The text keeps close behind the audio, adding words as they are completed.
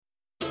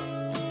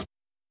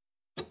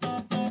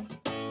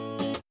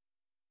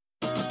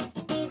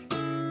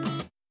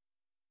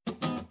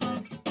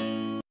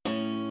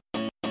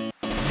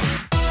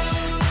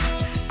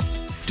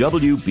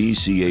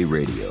WBCA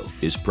Radio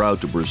is proud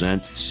to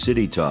present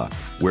City Talk,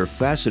 where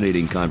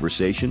fascinating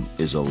conversation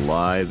is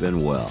alive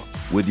and well,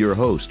 with your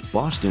host,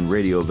 Boston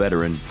radio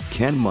veteran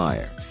Ken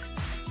Meyer.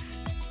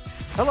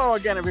 Hello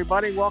again,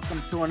 everybody.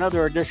 Welcome to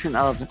another edition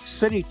of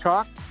City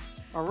Talk,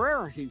 a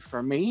rarity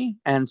for me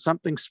and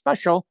something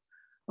special.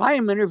 I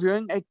am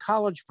interviewing a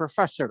college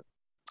professor,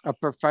 a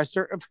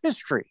professor of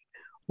history,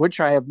 which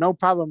I have no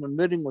problem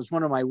admitting was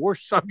one of my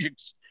worst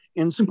subjects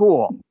in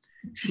school.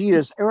 She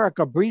is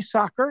Erika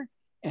Briesacher,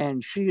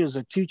 and she is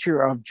a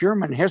teacher of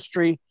German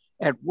history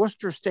at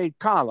Worcester State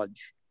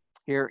College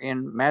here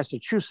in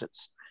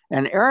Massachusetts.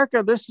 And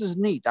Erika, this is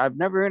neat. I've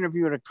never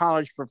interviewed a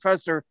college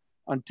professor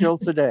until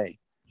today.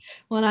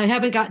 Well, and I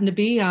haven't gotten to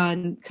be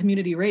on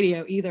community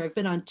radio either. I've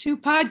been on 2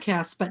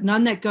 podcasts, but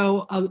none that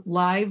go out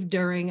live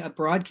during a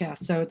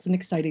broadcast. So it's an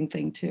exciting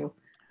thing too.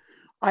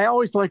 I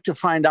always like to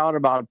find out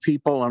about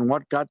people and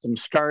what got them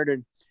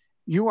started.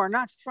 You are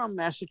not from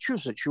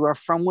Massachusetts. You are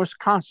from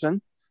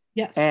Wisconsin.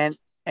 Yes.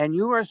 And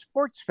you are a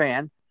sports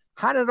fan.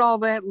 How did all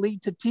that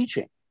lead to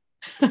teaching?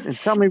 And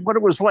tell me what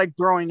it was like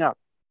growing up.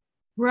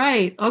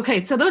 Right. Okay.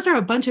 So those are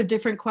a bunch of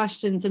different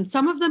questions, and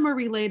some of them are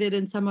related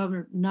and some of them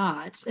are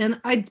not. And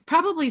I'd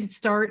probably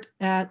start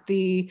at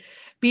the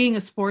being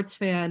a sports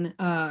fan,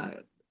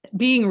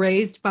 being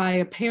raised by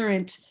a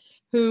parent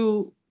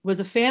who was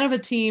a fan of a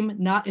team,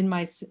 not in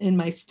my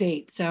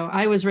state. So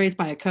I was raised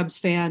by a Cubs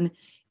fan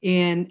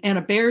and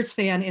a Bears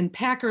fan in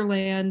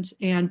Packerland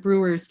and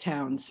Brewers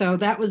Town. So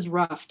that was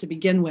rough to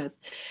begin with,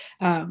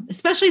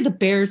 especially the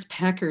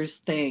Bears-Packers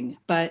thing.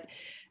 But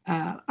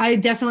I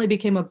definitely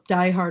became a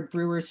diehard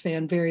Brewers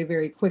fan very,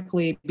 very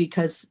quickly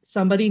because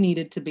somebody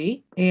needed to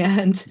be.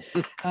 And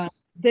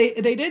they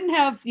didn't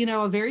have,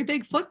 a very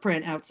big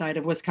footprint outside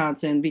of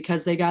Wisconsin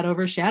because they got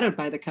overshadowed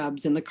by the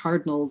Cubs and the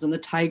Cardinals and the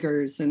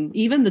Tigers and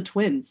even the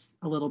Twins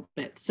a little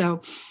bit.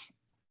 So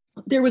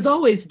there was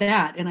always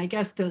that. And I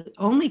guess the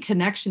only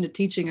connection to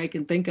teaching I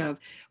can think of,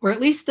 or at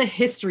least the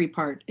history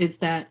part, is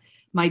that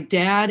my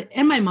dad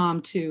and my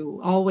mom too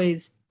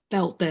always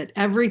felt that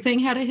everything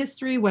had a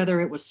history,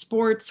 whether it was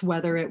sports,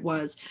 whether it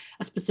was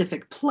a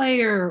specific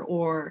player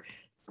or,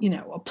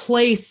 a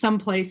place,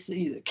 someplace,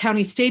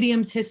 county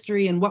stadium's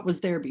history and what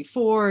was there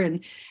before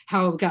and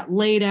how it got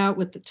laid out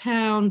with the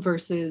town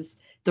versus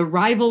the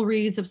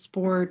rivalries of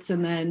sports,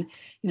 and then,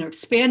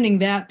 expanding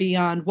that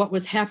beyond what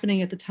was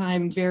happening at the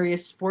time,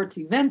 various sports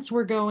events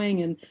were going.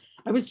 And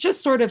I was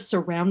just sort of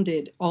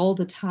surrounded all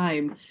the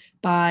time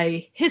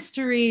by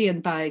history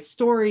and by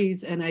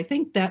stories. And I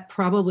think that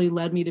probably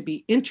led me to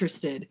be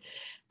interested.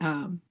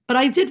 But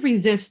I did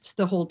resist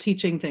the whole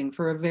teaching thing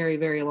for a very,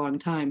 very long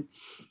time,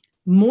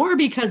 more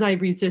because I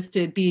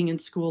resisted being in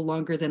school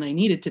longer than I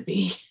needed to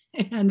be.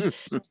 And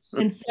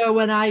so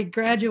when I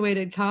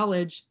graduated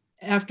college,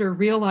 after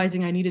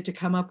realizing I needed to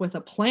come up with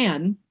a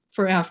plan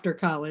for after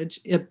college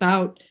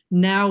about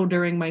now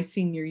during my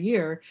senior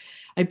year,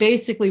 I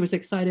basically was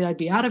excited I'd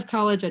be out of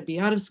college, I'd be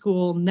out of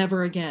school,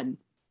 never again.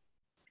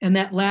 And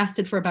that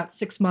lasted for about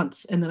 6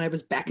 months. And then I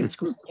was back in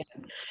school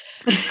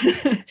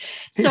again.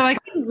 So I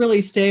couldn't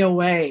really stay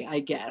away, I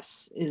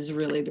guess, is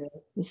really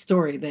the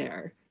story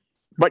there.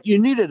 But you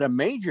needed a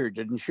major,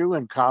 didn't you,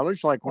 in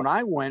college? Like when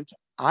I went,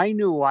 I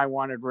knew I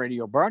wanted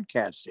radio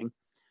broadcasting.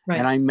 Right.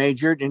 And I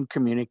majored in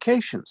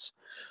communications.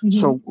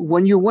 Mm-hmm. So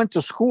when you went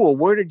to school,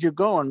 where did you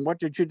go and what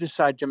did you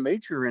decide to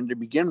major in to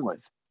begin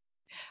with?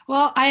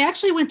 Well, I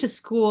actually went to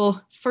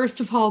school, first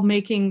of all,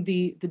 making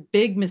the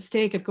big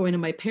mistake of going to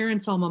my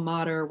parents' alma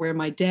mater, where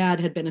my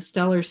dad had been a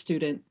stellar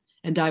student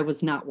and I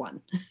was not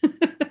one.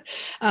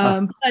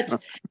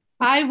 But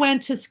I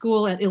went to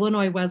school at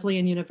Illinois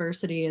Wesleyan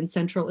University in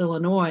Central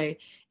Illinois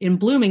in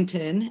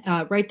Bloomington,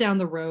 right down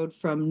the road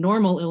from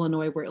Normal,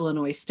 Illinois, where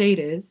Illinois State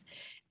is.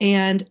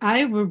 And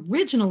I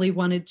originally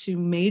wanted to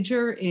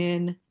major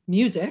in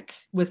music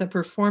with a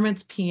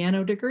performance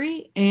piano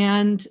degree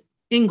and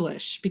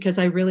English because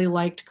I really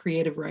liked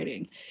creative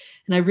writing.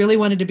 And I really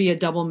wanted to be a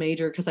double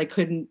major because I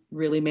couldn't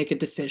really make a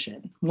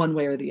decision one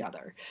way or the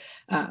other.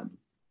 I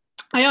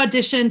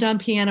auditioned on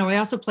piano. I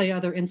also play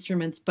other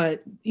instruments,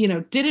 but,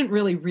 didn't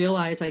really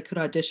realize I could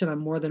audition on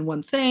more than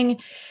one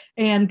thing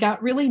and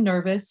got really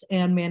nervous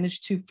and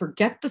managed to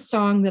forget the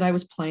song that I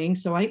was playing.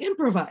 So I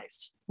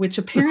improvised, which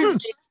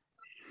apparently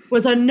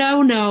was a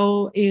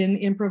no-no in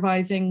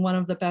improvising one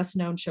of the best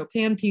known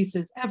Chopin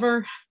pieces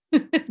ever.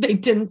 They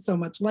didn't so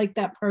much like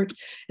that part,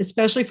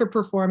 especially for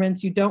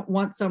performance. You don't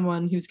want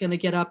someone who's going to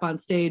get up on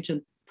stage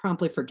and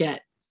promptly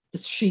forget the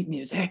sheet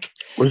music.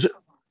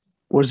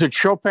 Was it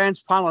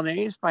Chopin's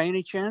Polonaise by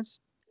any chance?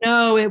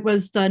 No, it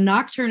was the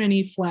Nocturne in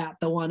E flat,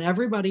 the one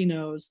everybody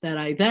knows that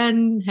I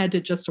then had to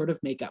just sort of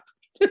make up,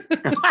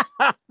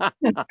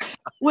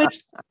 which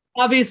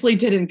obviously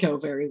didn't go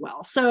very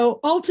well. So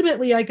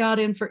ultimately I got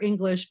in for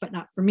English, but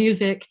not for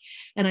music.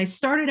 And I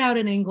started out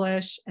in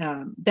English.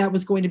 That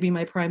was going to be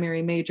my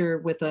primary major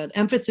with an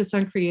emphasis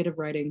on creative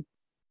writing.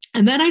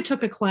 And then I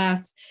took a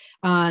class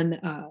on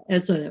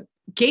as a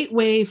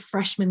gateway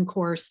freshman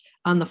course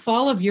on the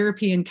fall of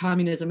European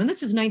communism. And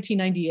this is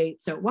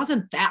 1998, so it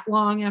wasn't that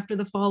long after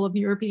the fall of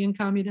European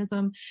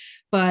communism.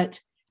 But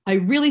I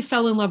really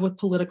fell in love with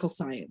political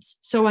science.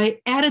 So I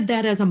added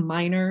that as a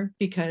minor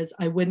because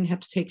I wouldn't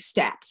have to take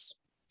stats,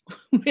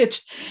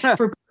 which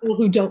for people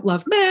who don't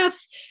love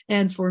math,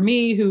 and for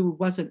me who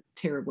wasn't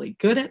terribly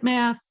good at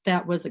math,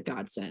 that was a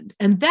godsend.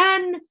 And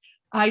then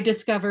I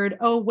discovered,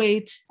 oh,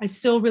 wait, I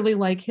still really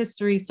like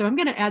history. So I'm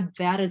going to add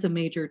that as a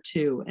major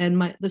too.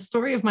 And the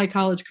story of my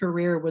college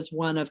career was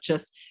one of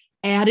just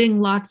adding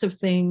lots of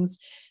things,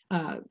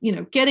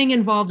 getting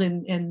involved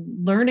in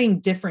learning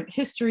different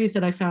histories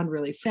that I found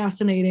really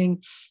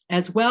fascinating,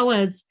 as well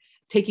as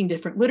taking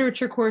different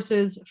literature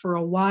courses. For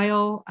a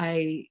while,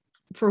 I,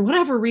 for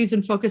whatever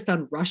reason, focused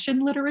on Russian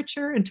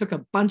literature and took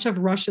a bunch of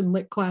Russian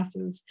lit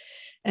classes,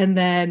 and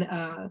then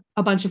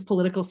a bunch of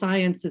political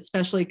science,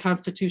 especially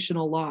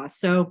constitutional law.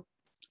 So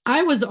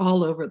I was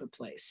all over the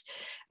place.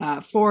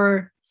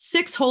 For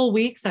 6 whole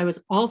weeks, I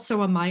was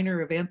also a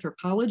minor of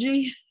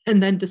anthropology,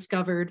 and then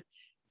discovered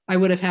I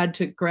would have had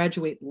to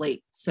graduate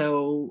late.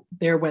 So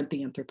there went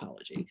the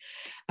anthropology.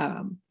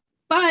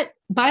 But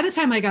by the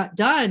time I got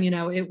done,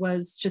 it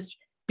was just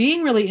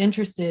being really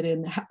interested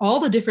in all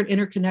the different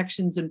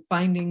interconnections and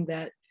finding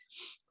that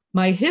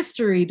my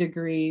history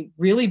degree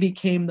really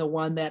became the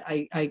one that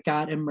I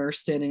got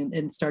immersed in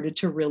and started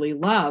to really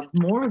love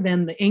more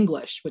than the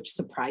English, which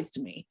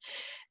surprised me.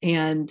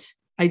 And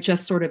I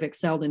just sort of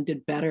excelled and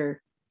did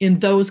better in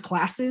those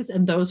classes.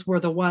 And those were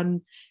the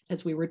one,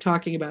 as we were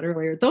talking about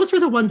earlier, those were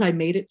the ones I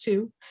made it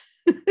to.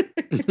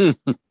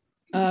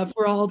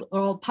 For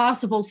all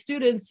possible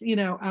students,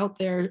 out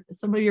there,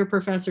 some of your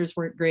professors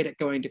weren't great at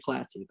going to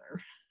class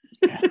either.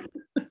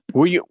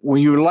 Were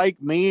you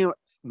like me?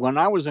 When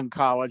I was in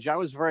college, I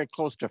was very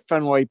close to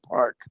Fenway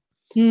Park.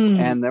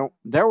 And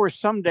there were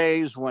some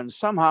days when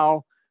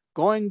somehow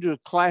going to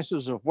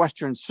classes of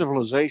Western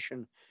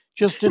civilization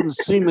just didn't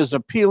seem as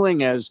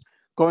appealing as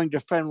going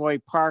to Fenway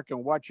Park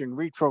and watching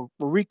Rico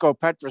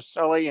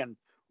Petrocelli and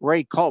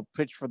Ray Culp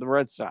pitch for the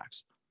Red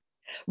Sox.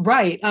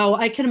 Right. Oh,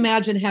 I can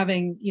imagine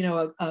having,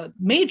 a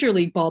major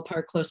league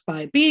ballpark close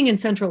by. Being in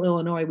central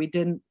Illinois, we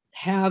didn't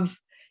have,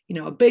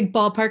 a big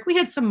ballpark. We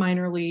had some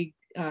minor league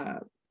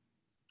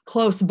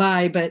close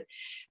by, but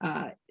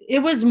it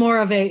was more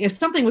of if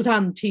something was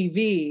on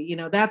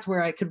TV, that's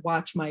where I could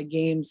watch my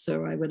games.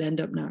 So I would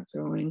end up not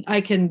going.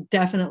 I can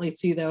definitely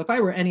see, though, if I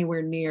were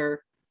anywhere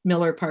near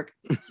Miller Park,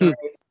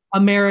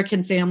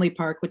 American Family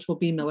Park, which will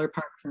be Miller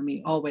Park for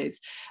me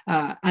always,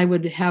 I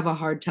would have a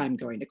hard time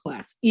going to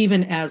class,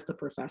 even as the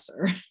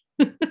professor.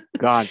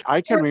 God,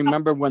 I can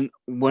remember when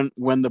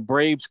the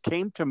Braves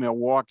came to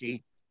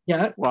Milwaukee.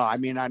 Yeah. Well, I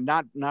mean,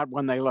 not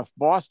when they left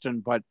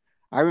Boston, but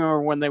I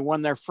remember when they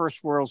won their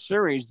first World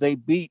Series, they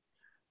beat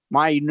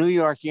my New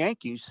York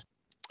Yankees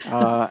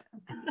in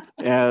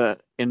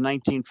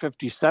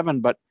 1957,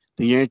 but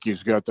the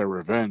Yankees got their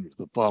revenge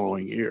the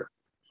following year.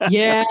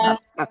 Yeah.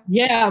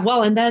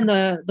 Well, and then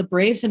the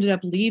Braves ended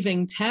up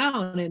leaving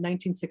town in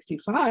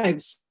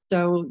 1965.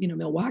 So,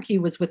 Milwaukee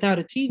was without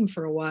a team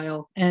for a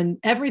while. And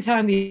every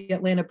time the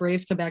Atlanta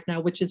Braves come back now,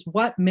 which is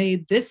what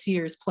made this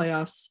year's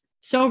playoffs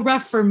so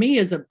rough for me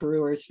as a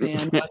Brewers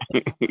fan.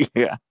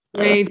 Yeah.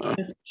 Braves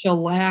just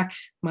shellac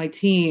my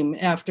team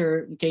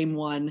after game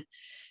 1.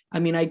 I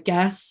mean, I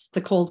guess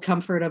the cold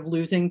comfort of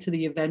losing to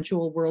the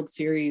eventual World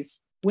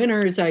Series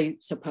winners, I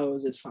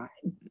suppose, is fine.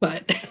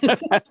 But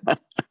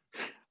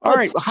all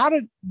right, how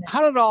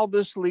did all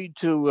this lead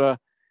to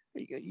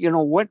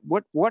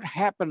what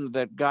happened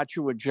that got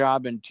you a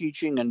job in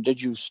teaching? And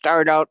did you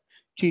start out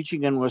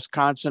teaching in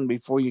Wisconsin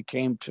before you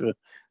came to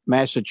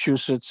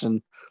Massachusetts?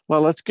 And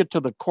well, let's get to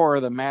the core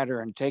of the matter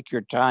and take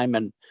your time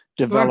in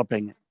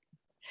developing it.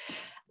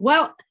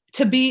 Well,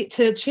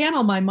 to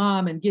channel my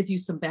mom and give you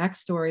some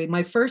backstory,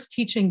 my first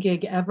teaching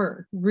gig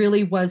ever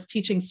really was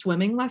teaching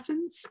swimming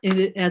lessons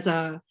as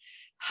a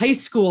high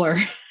schooler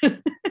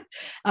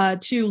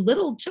to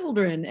little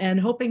children and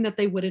hoping that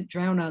they wouldn't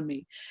drown on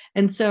me.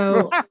 And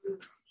so,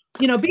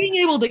 being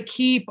able to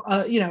keep,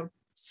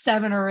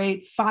 7 or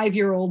 8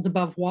 5-year-olds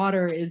above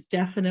water is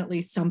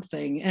definitely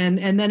something.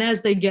 And then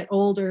as they get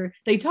older,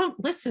 they don't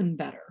listen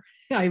better.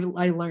 I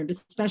learned,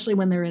 especially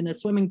when they're in a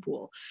swimming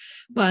pool.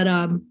 But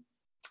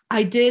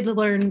I did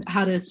learn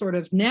how to sort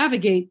of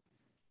navigate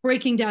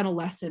breaking down a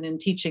lesson and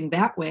teaching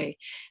that way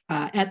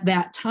at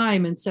that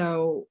time. And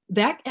so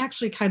that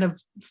actually kind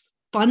of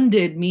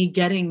funded me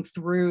getting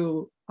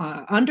through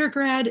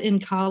undergrad. In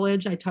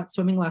college. I taught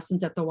swimming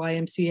lessons at the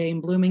YMCA in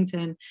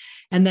Bloomington,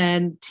 and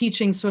then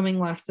teaching swimming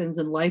lessons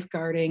and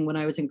lifeguarding when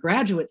I was in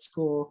graduate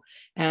school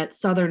at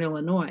Southern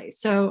Illinois.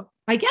 So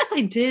I guess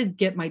I did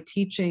get my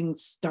teaching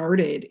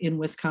started in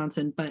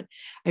Wisconsin, but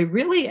I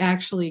really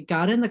actually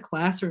got in the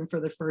classroom for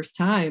the first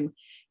time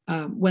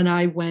when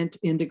I went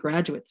into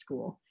graduate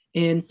school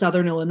in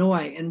Southern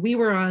Illinois. And we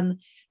were on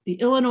the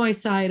Illinois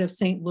side of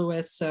St.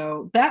 Louis.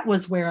 So that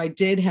was where I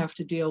did have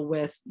to deal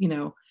with,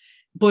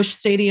 Busch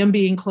Stadium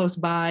being close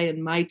by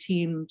and my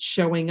team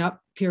showing up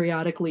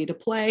periodically to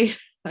play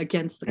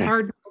against the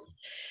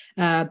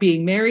Cardinals,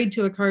 being married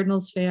to a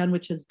Cardinals fan,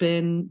 which has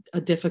been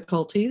a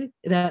difficulty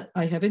that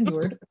I have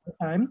endured over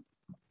time.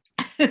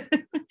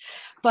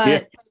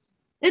 But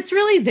It's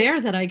really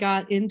there that I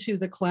got into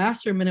the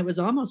classroom, and it was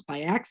almost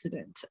by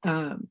accident.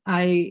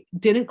 I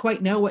didn't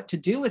quite know what to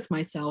do with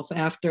myself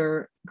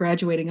after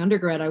graduating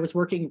undergrad. I was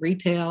working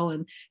retail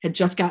and had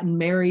just gotten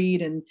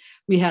married, and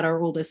we had our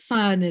oldest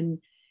son,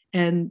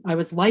 and I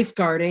was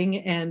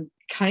lifeguarding and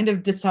kind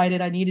of decided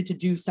I needed to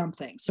do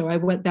something. So I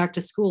went back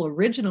to school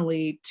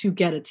originally to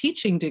get a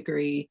teaching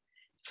degree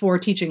for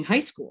teaching high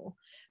school.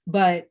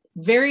 But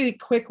very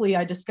quickly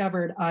I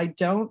discovered I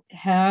don't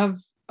have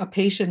a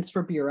patience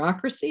for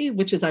bureaucracy,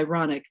 which is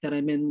ironic that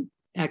I'm in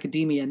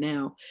academia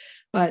now.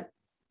 But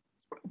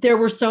there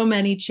were so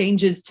many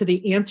changes to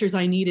the answers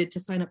I needed to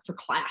sign up for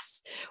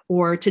class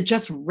or to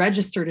just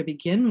register to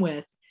begin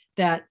with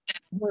that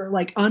were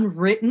like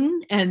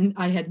unwritten, and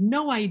I had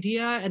no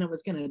idea, and it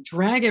was going to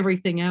drag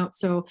everything out.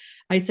 So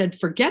I said,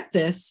 forget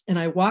this. And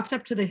I walked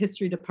up to the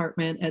history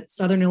department at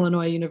Southern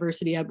Illinois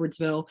University,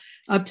 Edwardsville,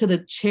 up to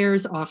the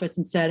chair's office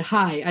and said,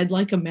 hi, I'd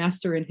like a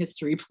master in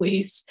history,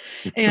 please.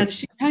 And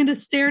she kind of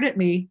stared at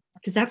me,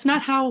 because that's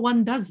not how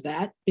one does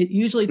that. It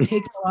usually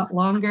takes a lot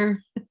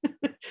longer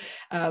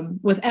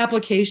with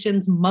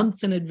applications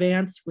months in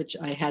advance, which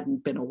I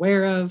hadn't been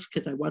aware of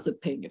because I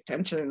wasn't paying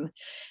attention.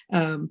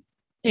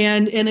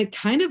 And it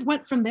kind of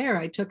went from there.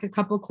 I took a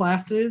couple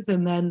classes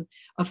and then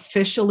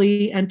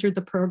officially entered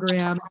the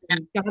program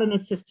and got an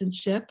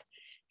assistantship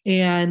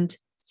and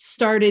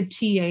started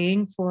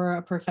TAing for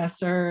a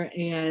professor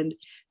and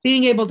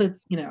being able to,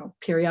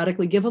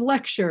 periodically give a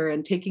lecture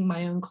and taking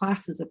my own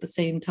classes at the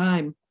same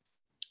time.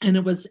 And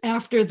it was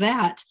after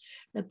that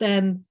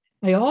then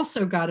I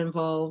also got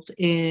involved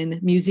in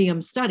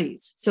museum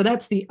studies. So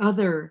that's the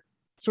other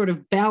sort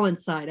of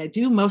balance side. I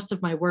do most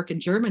of my work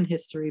in German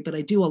history, but I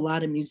do a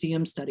lot of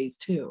museum studies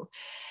too.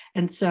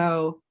 And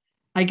so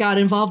I got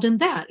involved in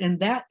that,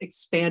 and that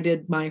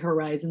expanded my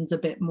horizons a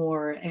bit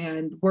more,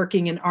 and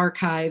working in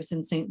archives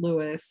in St.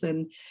 Louis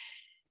and,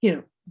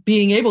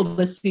 being able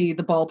to see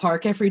the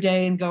ballpark every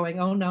day and going,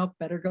 oh no,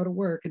 better go to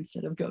work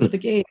instead of go to the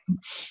game.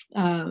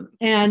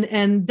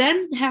 And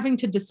then having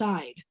to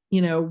decide,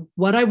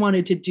 what I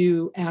wanted to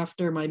do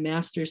after my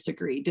master's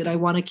degree. Did I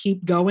want to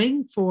keep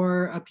going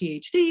for a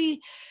PhD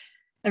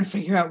and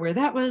figure out where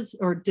that was?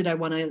 Or did I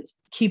want to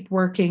keep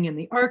working in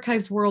the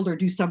archives world or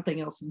do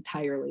something else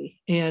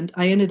entirely? And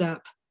I ended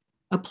up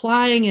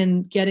applying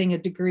and getting a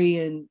degree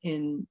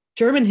in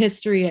German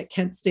history at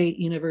Kent State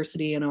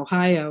University in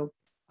Ohio.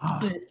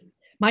 Oh.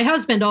 My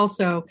husband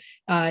also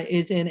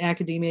is in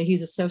academia.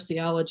 He's a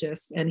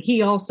sociologist, and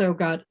he also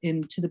got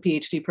into the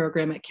PhD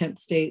program at Kent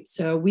State.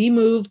 So we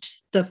moved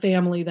the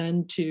family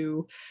then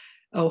to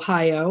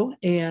Ohio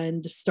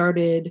and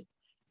started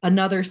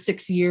another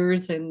 6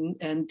 years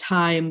and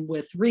time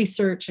with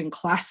research and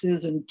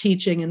classes and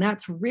teaching. And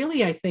that's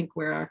really, I think,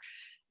 where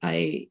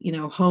I,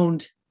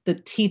 honed the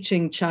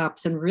teaching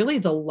chops, and really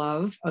the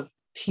love of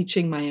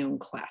teaching my own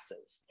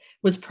classes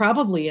was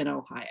probably in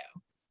Ohio.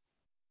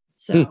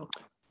 So.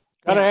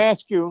 Got to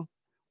ask you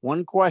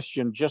one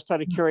question, just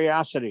out of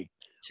curiosity.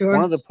 Sure.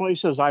 One of the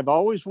places I've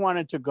always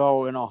wanted to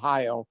go in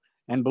Ohio,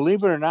 and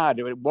believe it or not,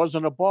 it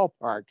wasn't a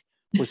ballpark,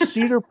 was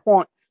Cedar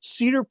Point.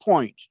 Cedar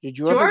Point. Did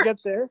you ever get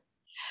there?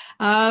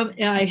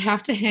 I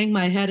have to hang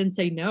my head and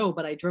say no,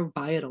 but I drove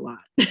by it a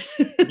lot.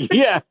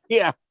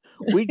 Yeah.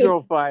 We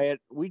drove by it.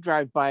 We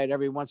drive by it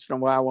every once in a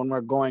while when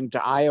we're going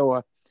to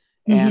Iowa.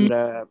 Mm-hmm.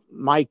 And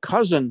my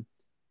cousin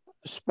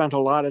spent a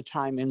lot of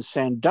time in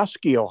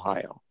Sandusky,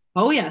 Ohio.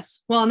 Oh,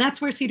 yes. Well, and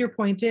that's where Cedar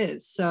Point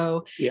is.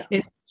 So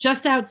It's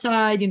just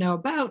outside,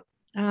 about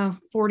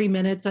 40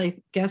 minutes, I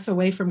guess,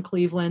 away from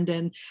Cleveland.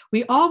 And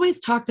we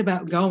always talked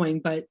about going,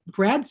 but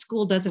grad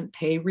school doesn't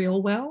pay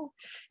real well.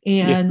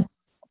 And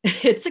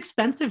it's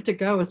expensive to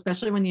go,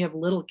 especially when you have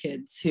little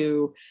kids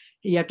who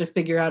you have to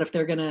figure out if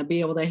they're going to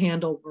be able to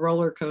handle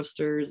roller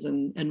coasters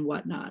and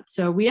whatnot.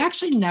 So we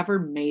actually never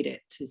made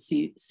it to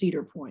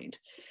Cedar Point.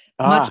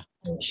 Much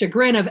to the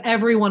chagrin of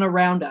everyone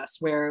around us,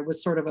 where it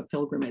was sort of a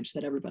pilgrimage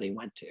that everybody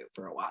went to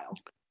for a while.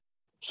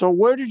 So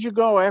where did you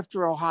go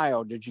after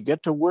Ohio? Did you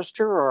get to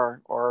Worcester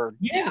or?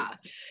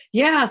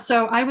 Yeah.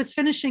 So I was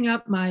finishing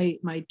up my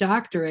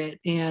doctorate,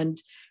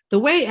 and the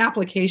way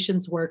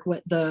applications work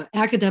with the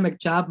academic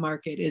job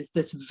market is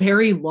this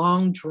very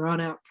long,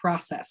 drawn out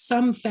process,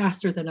 some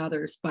faster than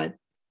others, but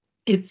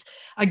it's,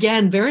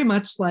 again, very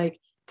much like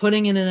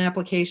putting in an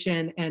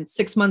application and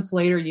 6 months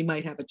later, you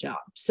might have a job.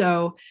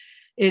 So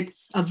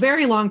it's a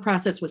very long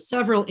process with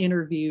several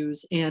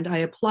interviews. And I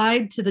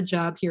applied to the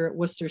job here at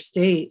Worcester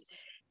State,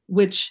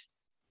 which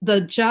the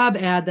job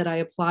ad that I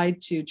applied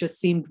to just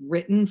seemed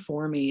written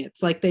for me.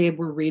 It's like they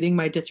were reading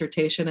my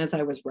dissertation as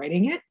I was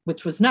writing it,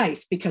 which was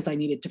nice because I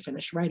needed to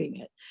finish writing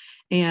it.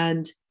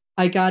 And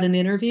I got an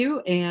interview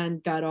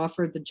and got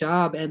offered the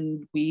job,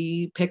 and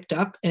we picked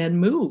up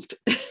and moved.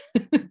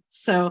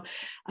 So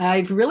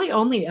I've really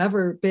only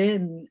ever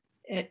been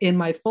in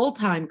my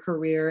full-time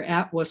career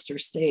at Worcester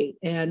State.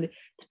 And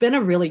it's been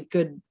a really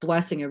good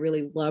blessing. I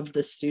really love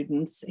the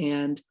students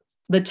and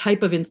the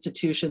type of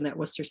institution that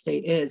Worcester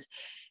State is.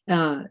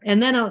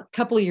 And then a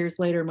couple of years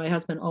later, my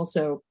husband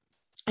also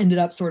ended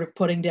up sort of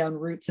putting down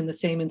roots in the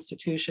same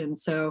institution.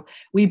 So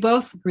we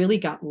both really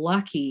got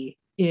lucky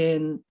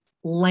in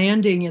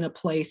landing in a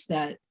place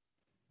that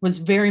was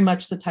very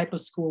much the type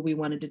of school we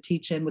wanted to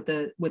teach in, with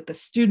the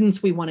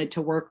students we wanted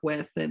to work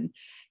with. And,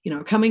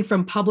 coming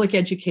from public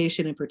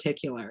education in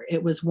particular,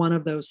 it was one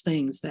of those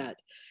things that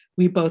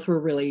we both were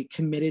really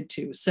committed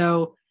to.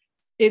 So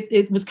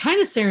it was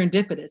kind of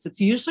serendipitous.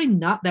 It's usually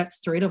not that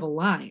straight of a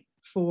line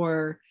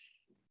for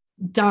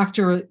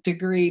doctorate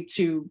degree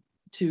to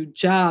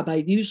job. I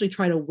usually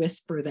try to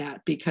whisper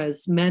that,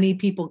 because many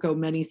people go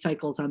many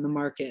cycles on the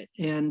market.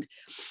 And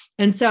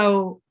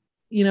so,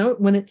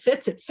 when it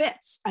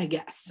fits, I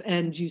guess.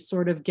 And you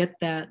sort of get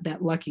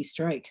that lucky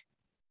strike.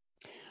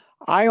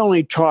 I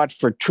only taught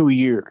for 2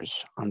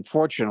 years.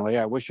 Unfortunately,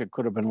 I wish it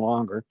could have been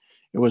longer.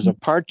 It was a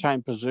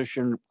part-time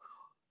position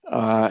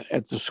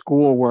at the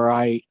school where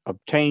I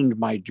obtained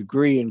my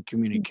degree in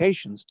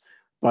communications.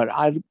 But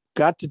I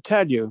got to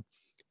tell you,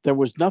 there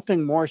was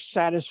nothing more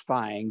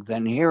satisfying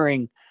than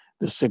hearing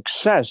the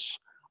success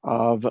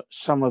of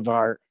some of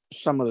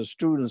the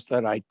students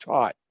that I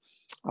taught.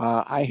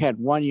 I had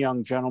one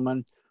young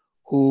gentleman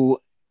who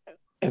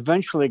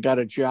eventually got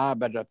a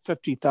job at a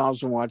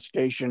 50,000 watt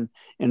station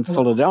in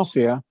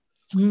Philadelphia.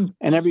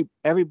 And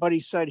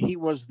everybody said he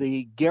was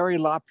the Gary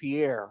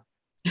LaPierre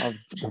of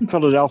the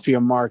Philadelphia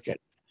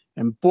market.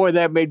 And boy,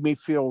 that made me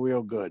feel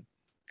real good.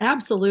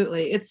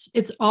 Absolutely.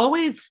 It's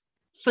always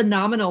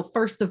phenomenal,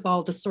 first of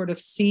all, to sort of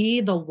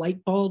see the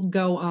light bulb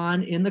go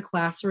on in the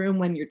classroom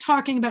when you're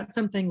talking about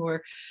something,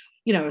 or,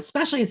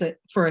 especially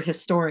for a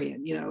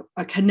historian,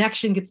 a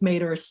connection gets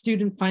made, or a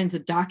student finds a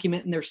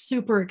document and they're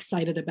super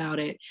excited about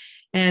it.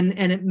 And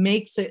it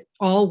makes it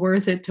all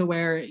worth it, to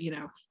where,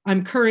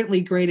 I'm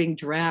currently grading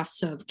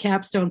drafts of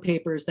capstone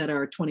papers that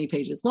are 20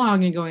 pages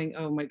long and going,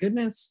 oh my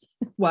goodness,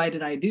 why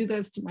did I do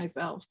this to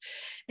myself?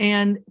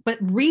 But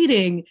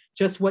reading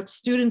just what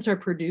students are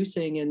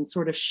producing and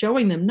sort of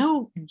showing them,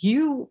 no,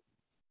 you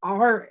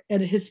are a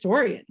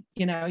historian,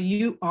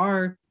 you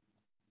are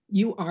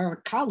a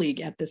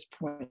colleague at this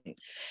point.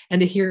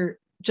 And to hear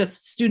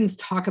just students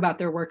talk about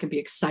their work and be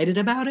excited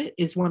about it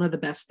is one of the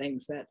best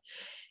things that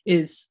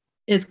is,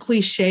 as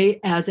cliche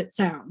as it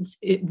sounds.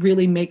 It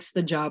really makes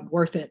the job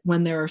worth it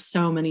when there are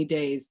so many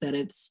days that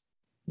it's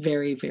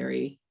very,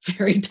 very,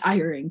 very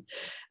tiring.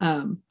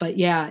 But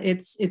yeah,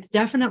 it's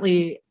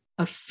definitely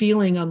a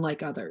feeling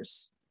unlike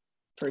others,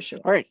 for sure.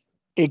 All right.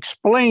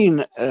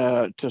 Explain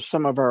to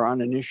some of our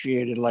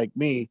uninitiated like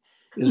me,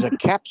 is a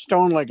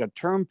capstone like a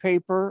term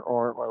paper,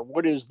 or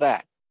what is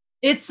that?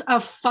 It's a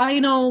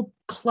final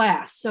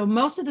class. So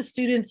most of the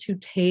students who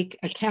take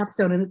a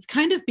capstone, and it's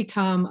kind of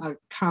become a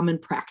common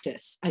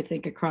practice, I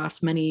think,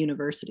 across many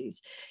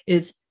universities,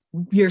 is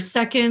your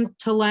second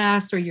to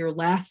last or your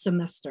last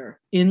semester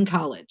in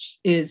college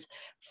is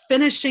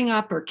finishing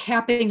up or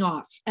capping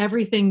off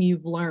everything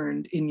you've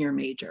learned in your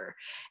major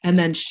and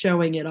then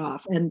showing it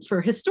off. And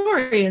for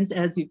historians,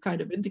 as you've kind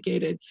of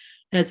indicated,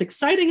 as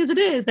exciting as it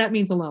is, that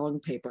means a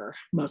long paper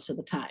most of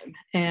the time.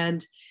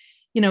 And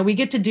we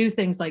get to do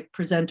things like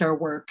present our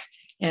work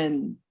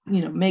and,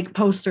 make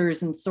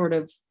posters and sort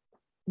of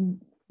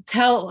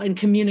tell and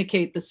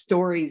communicate the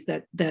stories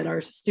that our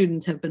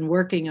students have been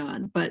working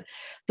on. But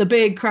the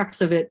big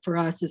crux of it for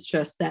us is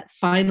just that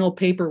final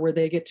paper where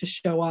they get to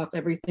show off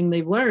everything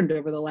they've learned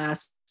over the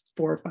last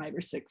 4 or 5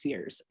 or 6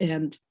 years.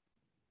 And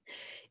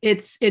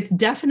it's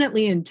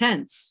definitely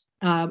intense.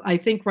 I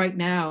think right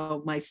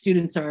now my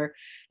students are,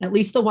 at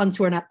least the ones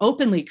who are not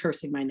openly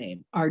cursing my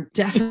name, are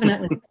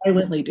definitely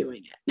silently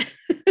doing it.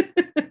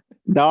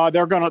 No,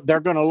 they're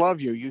gonna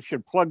love you. You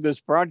should plug this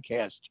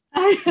broadcast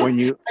when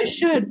you.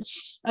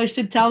 I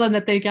should tell them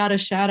that they got a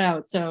shout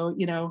out. So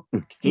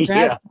congrats,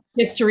 Yeah.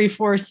 History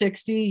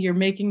 460. You're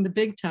making the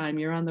big time.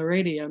 You're on the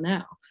radio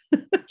now.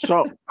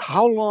 So,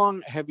 how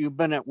long have you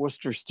been at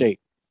Worcester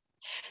State?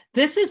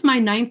 This is my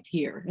 9th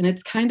year, and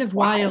it's kind of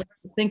wild Wow.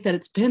 to think that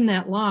it's been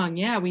that long.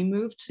 Yeah, we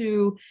moved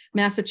to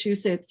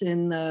Massachusetts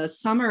in the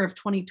summer of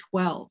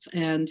 2012,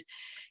 and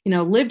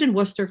lived in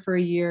Worcester for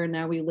a year. And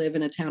now we live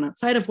in a town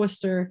outside of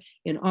Worcester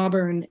in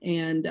Auburn,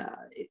 and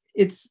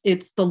it's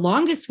the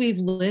longest we've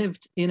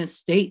lived in a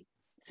state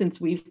since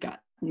we've gotten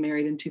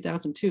married in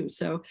 2002.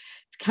 So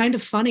it's kind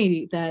of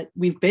funny that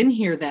we've been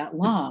here that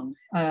long.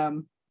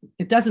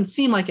 It doesn't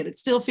seem like it. It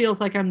still feels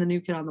like I'm the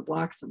new kid on the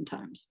block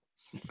sometimes.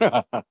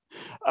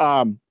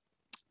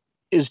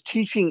 Is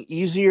teaching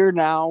easier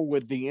now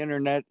with the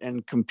internet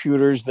and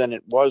computers than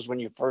it was when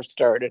you first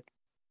started?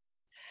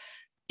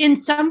 In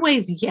some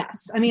ways,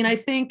 yes. I mean, I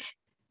think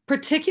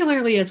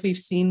particularly as we've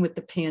seen with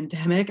the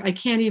pandemic, I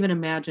can't even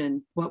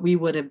imagine what we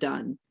would have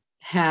done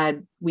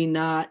had we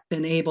not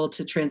been able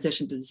to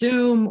transition to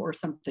Zoom or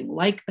something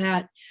like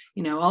that.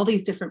 All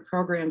these different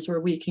programs where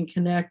we can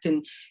connect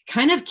and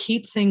kind of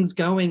keep things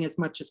going as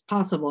much as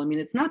possible. I mean,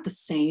 it's not the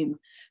same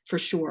for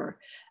sure.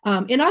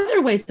 In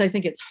other ways, I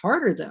think it's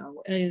harder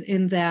though,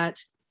 in that,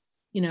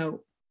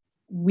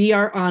 we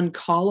are on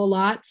call a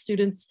lot.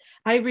 Students,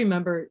 I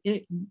remember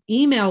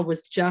email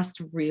was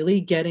just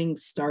really getting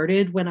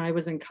started when I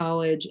was in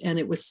college, and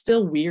it was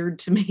still weird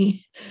to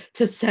me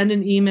to send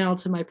an email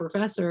to my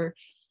professor.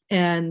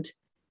 And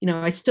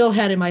I still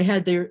had in my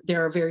head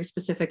there are very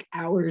specific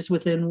hours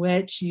within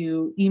which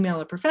you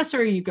email a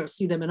professor, you go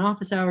see them in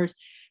office hours.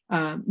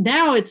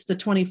 Now it's the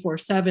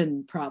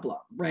 24/7 problem,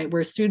 right?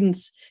 Where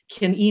students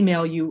can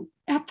email you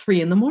at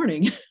 3 a.m.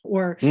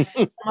 or some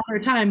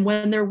other time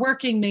when they're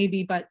working,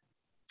 maybe, but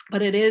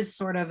it is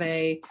sort of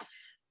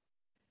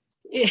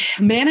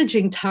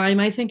managing time,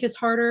 I think, is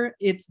harder.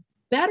 It's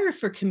better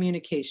for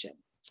communication,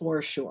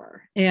 for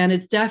sure. And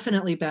it's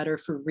definitely better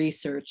for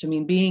research. I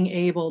mean, being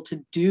able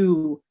to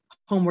do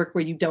homework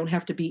where you don't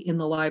have to be in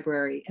the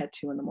library at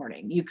 2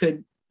 a.m. You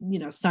could,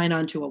 sign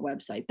on to a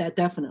website. That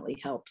definitely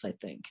helps, I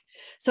think.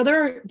 So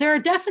there are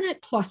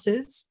definite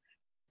pluses.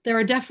 There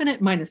are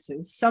definite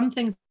minuses. Some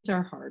things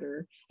are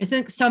harder. I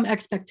think some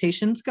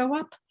expectations go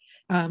up.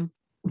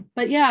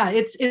 But yeah,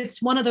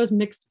 it's one of those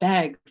mixed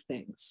bag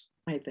things,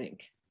 I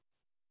think.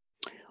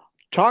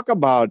 Talk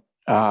about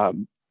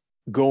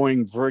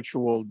going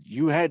virtual.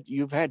 You've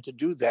had to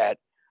do that,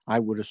 I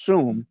would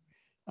assume,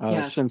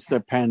 Yes. since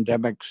the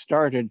pandemic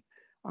started.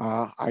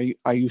 Are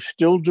you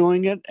still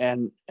doing it?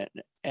 And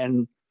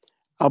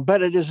I'll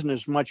bet it isn't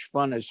as much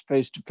fun as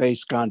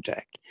face-to-face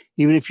contact,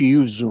 even if you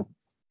use Zoom.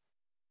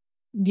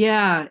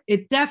 Yeah,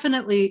 it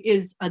definitely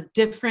is a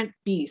different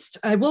beast.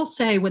 I will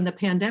say, when the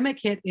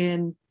pandemic hit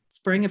in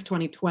spring of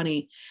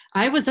 2020,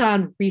 I was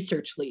on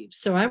research leave.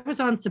 So I was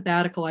on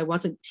sabbatical. I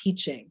wasn't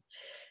teaching,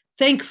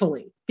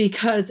 thankfully,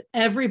 because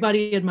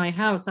everybody in my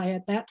house, I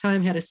at that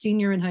time had a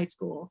senior in high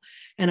school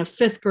and a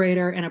fifth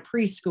grader and a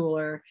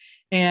preschooler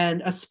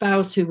and a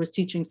spouse who was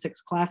teaching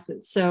 6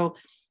 classes. So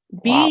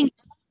being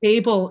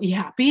able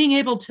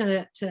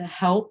to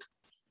help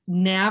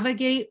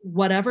navigate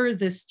whatever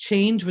this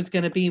change was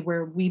going to be,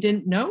 where we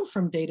didn't know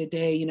from day to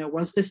day,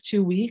 was this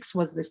 2 weeks?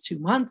 Was this 2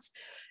 months?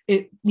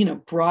 It,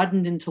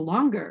 broadened into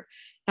longer.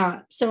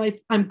 So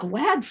I'm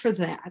glad for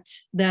that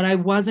I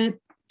wasn't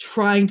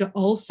trying to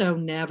also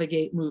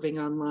navigate moving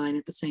online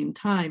at the same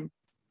time.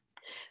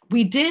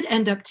 We did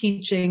end up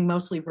teaching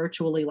mostly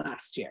virtually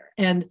last year.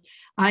 And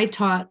I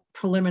taught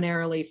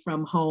preliminarily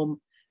from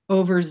home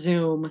over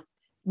Zoom,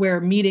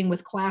 where meeting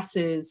with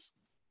classes,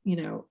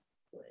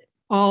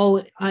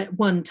 all at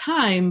one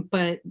time,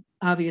 but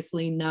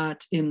obviously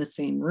not in the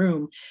same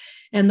room.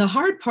 And the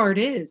hard part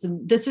is,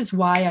 and this is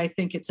why I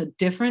think it's a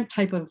different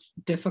type of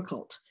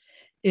difficult,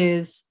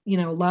 is, a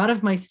lot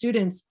of my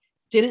students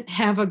didn't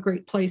have a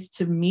great place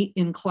to meet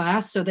in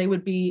class. So they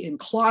would be in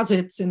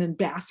closets and in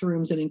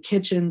bathrooms and in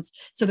kitchens.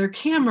 So their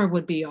camera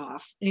would be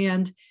off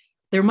and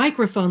their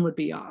microphone would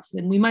be off.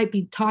 And we might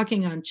be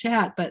talking on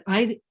chat, but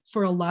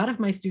for a lot of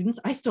my students,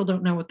 I still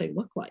don't know what they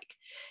look like.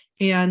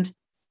 And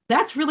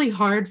that's really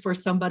hard for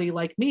somebody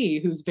like me,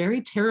 who's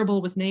very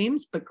terrible with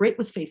names, but great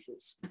with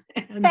faces.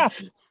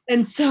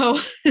 And so,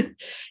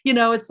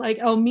 it's like,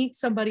 I'll meet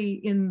somebody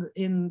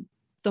in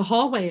the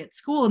hallway at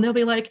school and they'll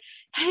be like,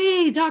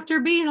 "Hey, Dr.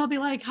 B." And I'll be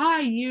like,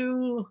 "Hi,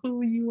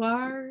 who you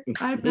are?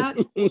 I'm not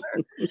sure."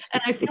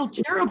 And I feel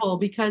terrible,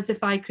 because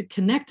if I could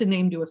connect a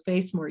name to a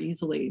face more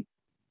easily,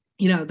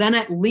 then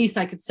at least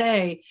I could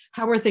say,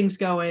 "How are things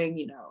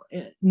going?"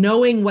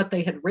 Knowing what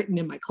they had written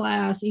in my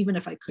class, even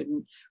if I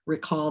couldn't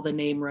recall the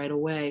name right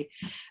away.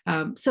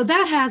 So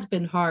that has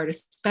been hard,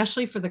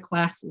 especially for the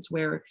classes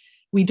where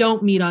we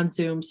don't meet on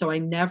Zoom. So I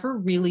never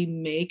really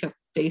make a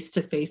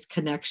face-to-face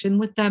connection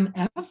with them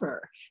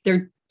ever.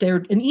 They're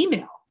an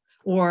email,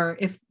 or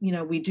if,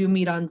 we do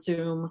meet on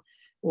Zoom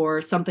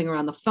or something or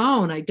on the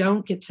phone, I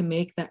don't get to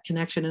make that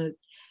connection. And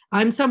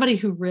I'm somebody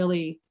who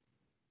really,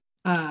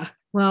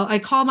 I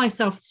call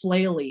myself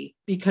flaily,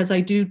 because I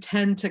do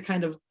tend to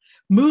kind of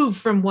move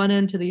from one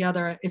end to the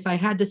other. If I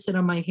had to sit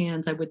on my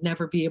hands, I would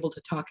never be able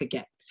to talk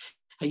again.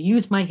 I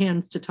use my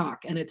hands to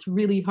talk, and it's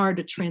really hard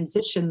to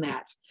transition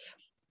that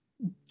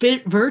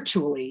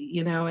virtually,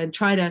 and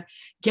try to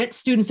get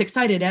students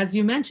excited. As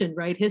you mentioned,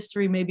 right?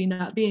 History maybe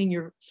not being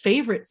your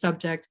favorite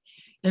subject.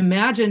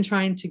 Imagine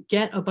trying to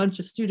get a bunch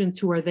of students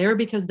who are there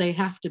because they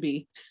have to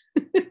be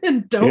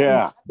and don't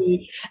want to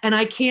be. And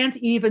I can't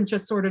even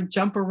just sort of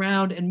jump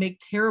around and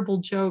make terrible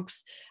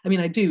jokes. I mean,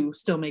 I do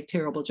still make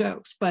terrible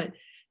jokes, but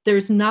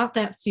there's not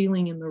that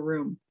feeling in the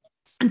room.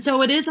 And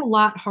so it is a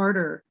lot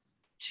harder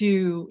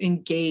to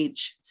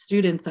engage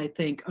students, I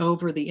think,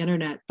 over the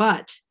internet.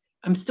 But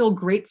I'm still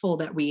grateful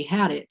that we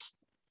had it,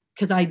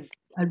 because I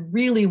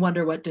really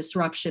wonder what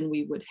disruption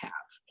we would have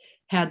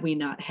had we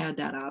not had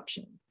that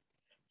option.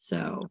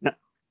 So,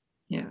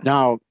 yeah.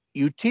 Now,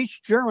 you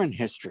teach German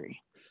history.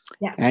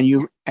 Yes.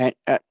 And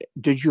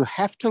did you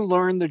have to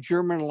learn the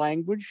German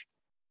language?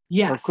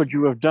 Yes. Or could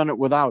you have done it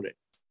without it?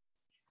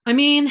 I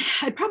mean,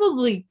 I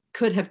probably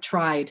could have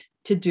tried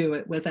to do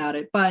it without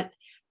it, but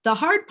the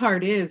hard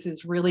part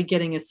is really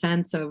getting a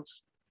sense of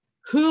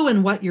who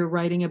and what you're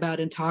writing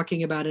about and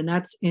talking about. And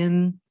that's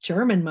in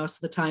German most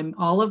of the time.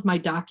 All of my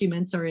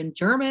documents are in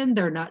German.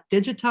 They're not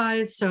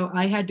digitized. So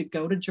I had to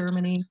go to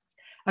Germany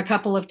a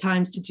couple of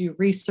times to do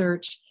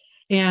research.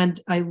 And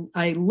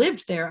I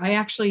lived there.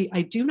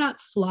 I do not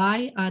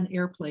fly on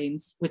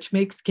airplanes, which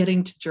makes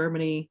getting to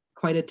Germany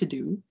quite a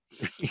to-do.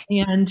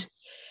 And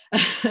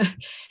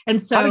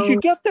and so how did you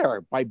get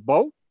there? By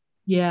boat?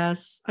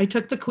 Yes, I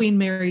took the Queen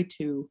Mary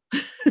too.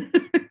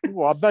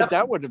 Well, I bet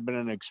that would have been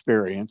an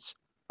experience.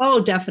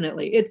 Oh,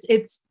 definitely.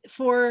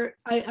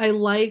 I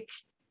like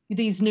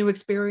these new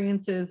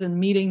experiences and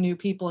meeting new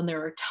people, and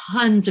there are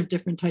tons of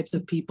different types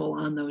of people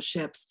on those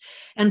ships.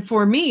 And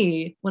for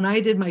me, when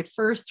I did my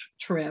first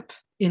trip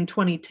in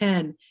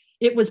 2010,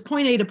 it was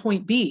point A to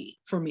point B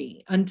for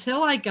me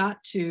until I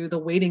got to the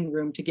waiting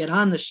room to get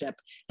on the ship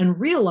and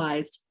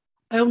realized,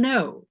 oh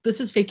no,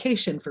 this is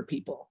vacation for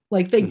people.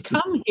 Like they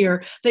come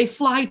here, they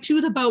fly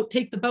to the boat,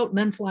 take the boat, and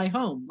then fly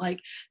home.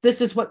 Like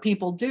this is what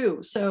people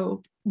do.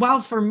 So while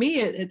for me,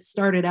 it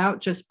started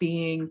out just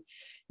being,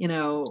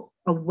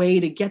 a way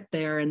to get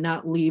there and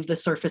not leave the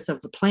surface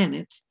of the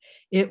planet,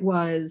 it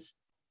was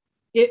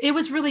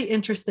really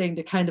interesting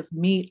to kind of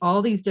meet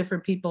all these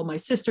different people. My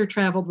sister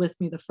traveled with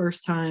me the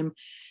first time.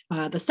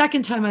 The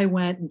second time I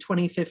went in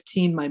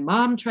 2015, my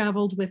mom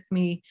traveled with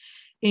me.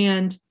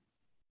 And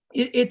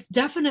it's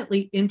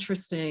definitely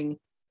interesting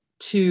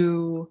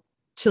to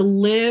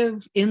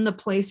live in the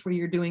place where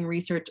you're doing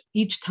research.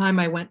 Each time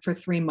I went for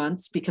 3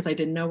 months because I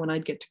didn't know when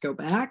I'd get to go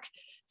back.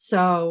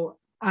 So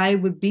I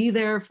would be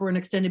there for an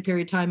extended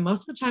period of time,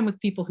 most of the time with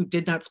people who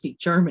did not speak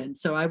German.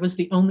 So I was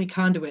the only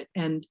conduit,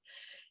 and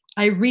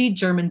I read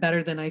German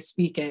better than I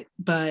speak it.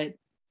 But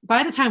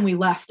by the time we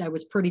left, I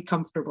was pretty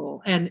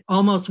comfortable and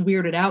almost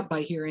weirded out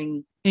by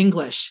hearing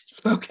English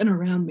spoken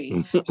around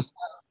me,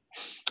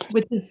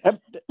 which is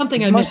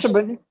something I missed.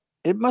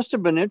 It must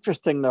have been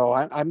interesting, though.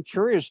 I'm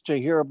curious to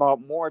hear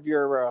about more of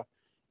your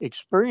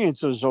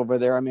experiences over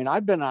there. I mean,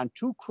 I've been on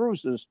 2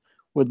 cruises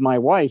with my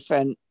wife,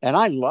 and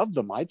I love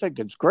them. I think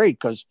it's great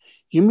because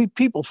you meet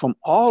people from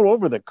all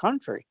over the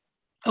country.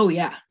 Oh,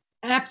 yeah,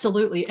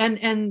 absolutely.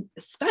 And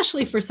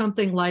especially for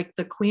something like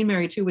the Queen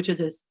Mary 2, which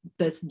is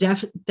this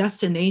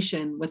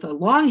destination with a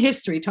long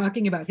history,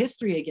 talking about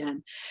history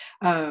again,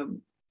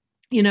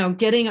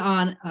 getting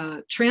on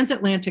a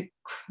transatlantic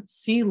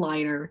sea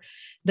liner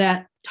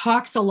that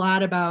talks a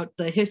lot about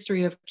the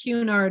history of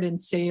Cunard and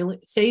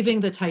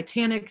saving the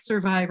Titanic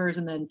survivors,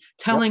 and then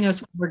telling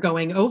us we're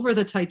going over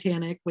the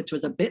Titanic, which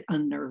was a bit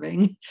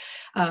unnerving,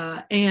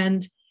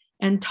 and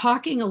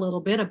talking a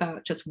little bit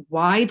about just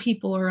why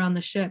people are on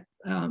the ship,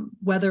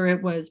 whether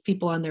it was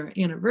people on their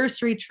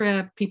anniversary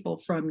trip, people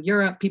from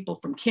Europe, people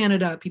from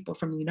Canada, people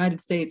from the United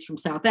States, from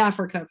South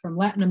Africa, from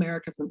Latin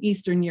America, from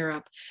Eastern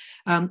Europe,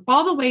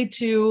 all the way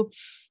to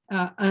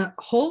a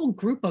whole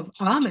group of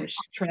Amish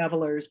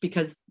travelers,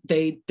 because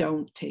they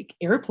don't take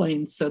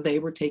airplanes. So they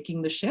were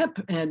taking the ship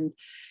and,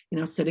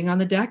 sitting on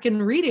the deck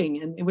and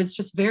reading. And it was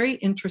just very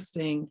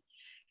interesting,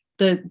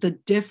 the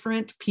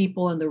different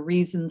people and the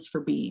reasons for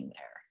being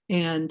there.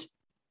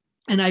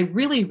 And I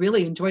really,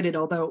 really enjoyed it,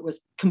 although it was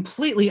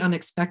completely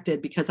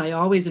unexpected, because I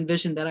always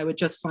envisioned that I would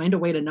just find a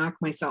way to knock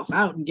myself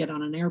out and get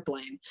on an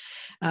airplane.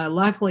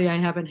 Luckily, I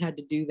haven't had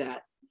to do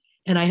that.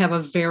 And I have a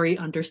very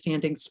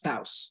understanding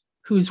spouse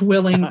who's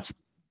willing to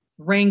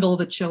wrangle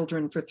the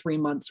children for 3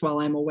 months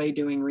while I'm away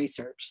doing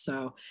research.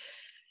 So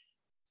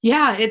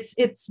yeah,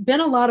 it's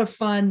been a lot of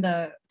fun.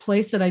 The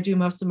place that I do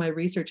most of my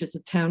research is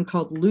a town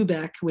called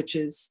Lübeck, which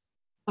is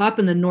up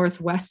in the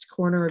northwest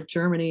corner of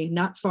Germany,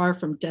 not far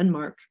from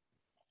Denmark,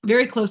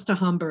 very close to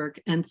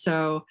Hamburg. And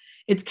so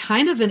it's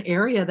kind of an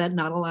area that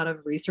not a lot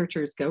of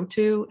researchers go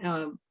to,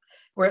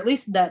 or at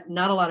least that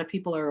not a lot of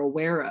people are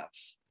aware of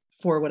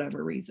for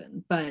whatever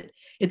reason. But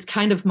it's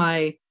kind of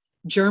my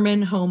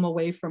German home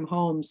away from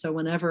home. So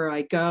whenever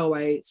I go,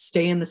 I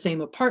stay in the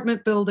same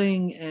apartment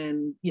building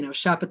and,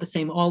 shop at the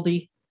same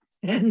Aldi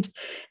and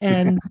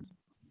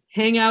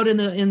hang out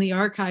in the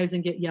archives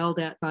and get yelled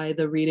at by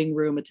the reading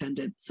room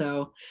attendant.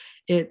 So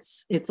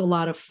it's a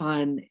lot of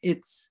fun.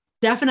 It's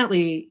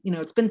definitely,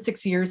 it's been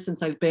 6 years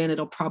since I've been.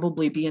 It'll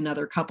probably be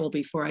another couple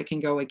before I can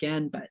go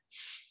again, but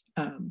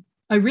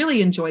I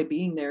really enjoy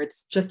being there.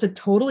 It's just a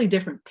totally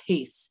different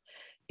pace,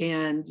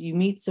 and you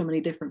meet so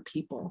many different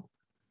people.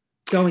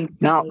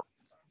 Now,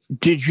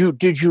 did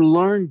you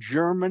learn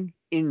German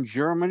in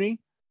Germany?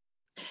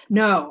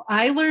 No,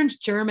 I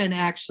learned German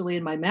actually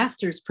in my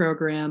master's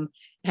program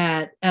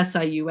at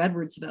SIU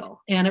Edwardsville.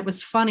 And it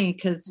was funny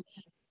because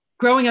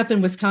growing up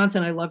in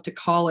Wisconsin, I love to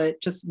call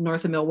it, just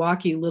north of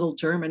Milwaukee, Little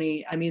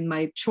Germany. I mean,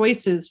 my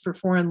choices for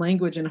foreign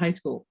language in high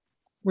school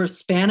were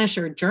Spanish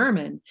or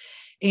German.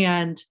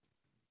 And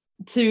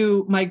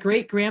to my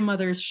great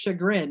grandmother's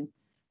chagrin,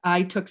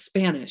 I took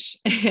Spanish.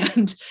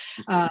 And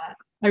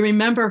I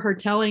remember her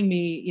telling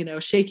me,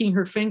 shaking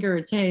her finger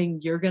and saying,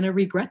 "You're going to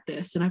regret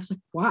this." And I was like,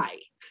 why?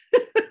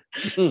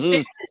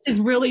 Spanish is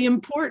really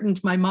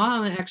important. My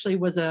mom actually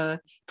was a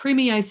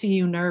preemie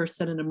ICU nurse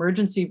and an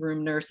emergency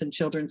room nurse in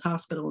Children's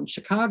Hospital in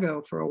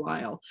Chicago for a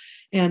while,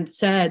 and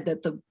said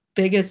that the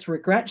biggest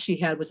regret she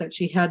had was that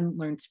she hadn't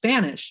learned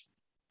Spanish.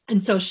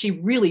 And so she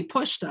really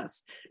pushed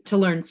us to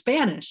learn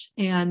Spanish.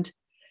 And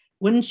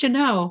wouldn't you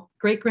know,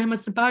 great grandma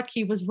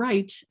Sabatke was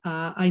right.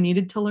 I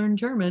needed to learn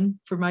German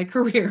for my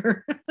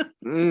career.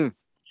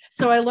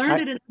 So I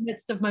learned it in the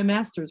midst of my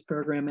master's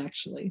program,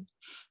 actually.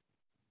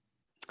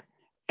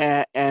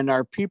 And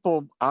are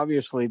people,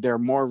 obviously, they're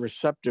more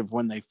receptive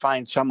when they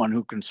find someone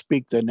who can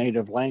speak the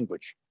native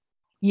language?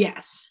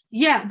 Yes.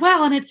 Yeah.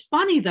 Well, and it's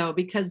funny though,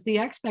 because the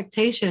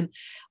expectation,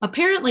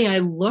 apparently I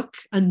look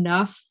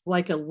enough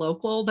like a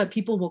local that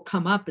people will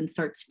come up and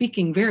start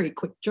speaking very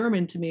quick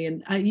German to me.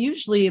 And I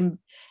usually am,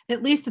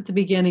 at least at the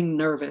beginning,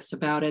 nervous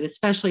about it,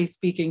 especially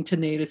speaking to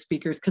native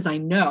speakers, because I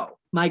know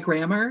my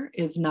grammar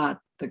is not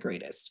the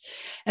greatest.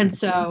 And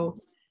so,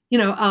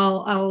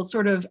 I'll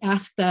sort of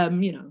ask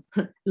them,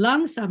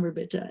 langsamer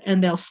bitte,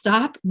 and they'll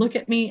stop, look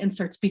at me, and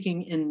start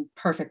speaking in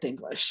perfect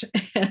English.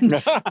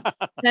 And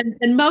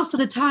most of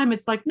the time,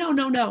 it's like,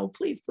 no,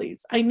 please,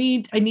 I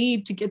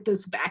need to get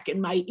this back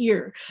in my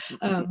ear.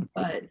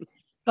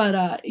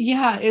 But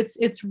yeah,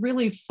 it's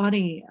really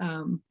funny.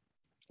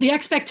 The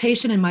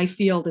expectation in my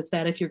field is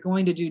that if you're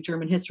going to do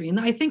German history, and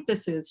I think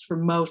this is for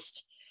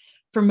most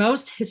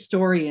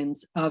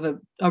historians of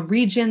a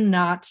region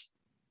not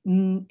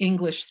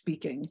English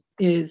speaking,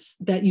 is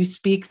that you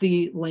speak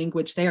the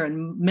language there.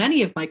 And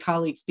many of my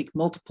colleagues speak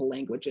multiple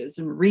languages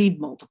and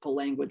read multiple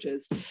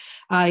languages.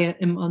 I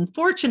am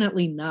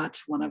unfortunately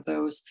not one of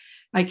those.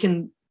 I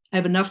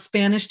have enough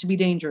Spanish to be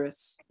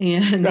dangerous,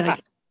 and I,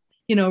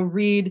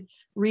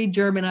 read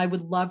German. I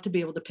would love to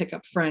be able to pick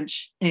up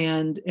French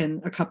and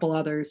a couple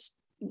others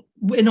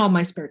in all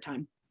my spare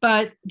time.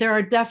 But there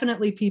are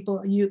definitely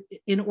people,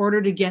 in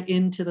order to get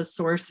into the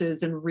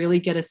sources and really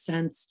get a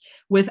sense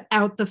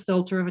without the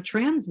filter of a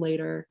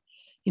translator,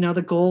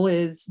 the goal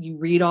is you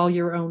read all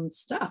your own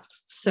stuff.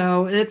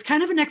 So it's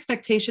kind of an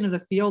expectation of the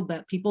field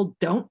that people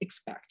don't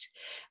expect.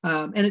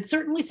 And it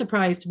certainly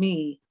surprised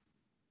me,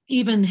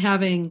 even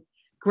having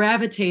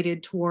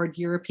gravitated toward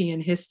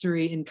European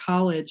history in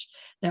college,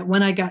 that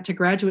when I got to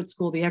graduate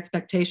school, the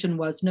expectation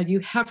was, no, you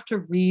have to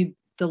read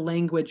the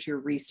language you're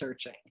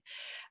researching.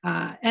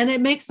 And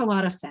it makes a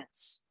lot of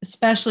sense,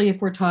 especially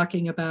if we're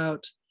talking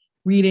about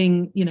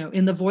reading,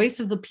 in the voice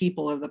of the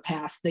people of the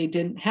past. They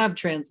didn't have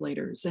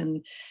translators,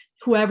 and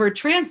whoever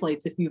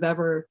translates, if you've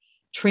ever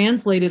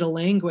translated a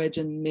language,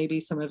 and maybe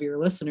some of your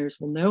listeners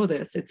will know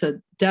this, it's a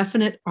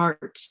definite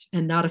art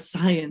and not a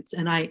science.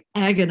 And I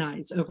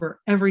agonize over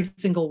every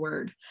single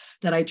word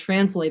that I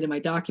translate in my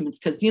documents,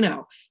 because,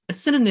 a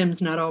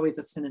synonym's not always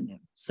a synonym.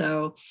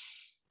 So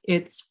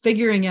it's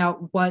figuring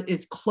out what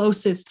is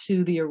closest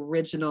to the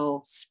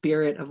original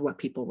spirit of what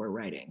people were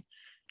writing.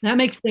 That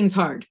makes things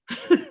hard.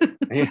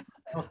 Yeah.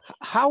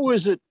 How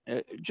is it,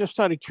 just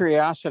out of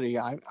curiosity,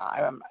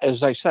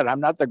 as I said,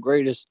 I'm not the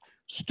greatest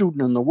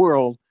student in the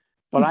world,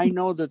 but I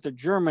know that the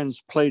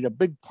Germans played a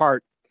big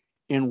part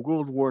in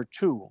World War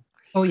II.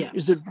 Oh,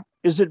 yes.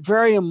 Is it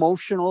very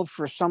emotional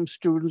for some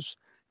students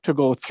to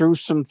go through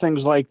some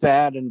things like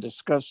that and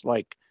discuss,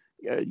 like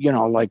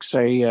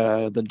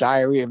the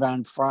Diary of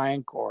Anne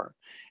Frank or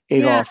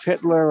Adolf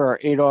Hitler or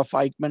Adolf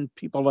Eichmann,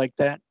 people like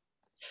that?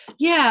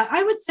 Yeah,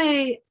 I would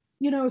say,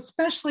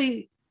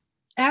 especially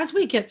as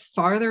we get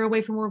farther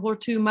away from World War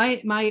II,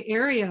 my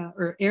area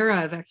or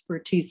era of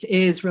expertise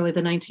is really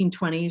the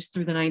 1920s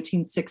through the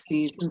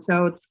 1960s. And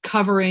so it's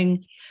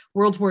covering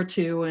World War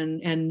II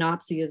and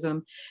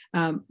Nazism.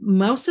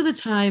 Most of the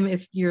time,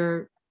 if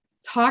you're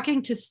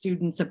talking to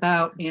students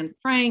about Anne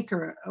Frank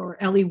or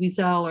Elie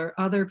Wiesel or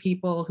other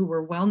people who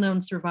were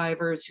well-known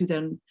survivors who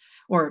then,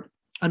 or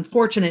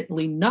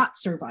unfortunately not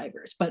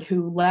survivors, but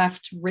who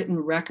left written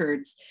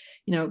records,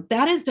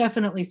 that is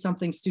definitely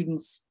something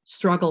students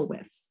struggle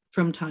with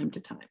from time to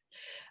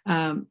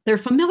time. They're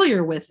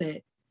familiar with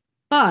it,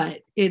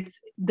 but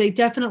they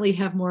definitely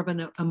have more of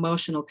an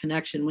emotional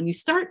connection. When you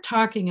start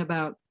talking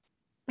about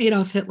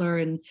Adolf Hitler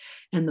and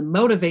the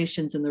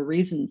motivations and the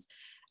reasons,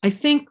 I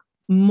think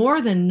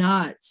more than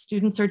not,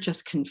 students are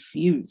just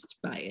confused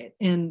by it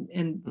and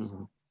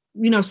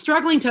mm-hmm.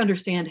 Struggling to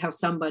understand how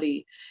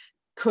somebody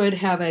could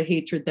have a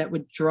hatred that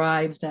would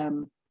drive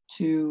them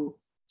to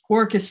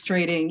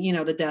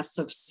orchestrating, the deaths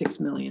of 6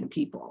 million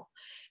people.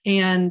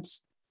 And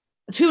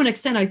to an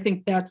extent, I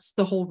think that's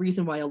the whole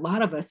reason why a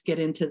lot of us get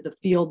into the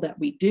field that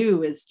we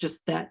do, is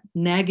just that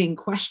nagging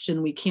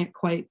question we can't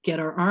quite get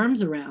our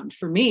arms around.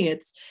 For me,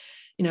 it's,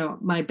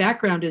 my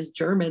background is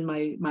German.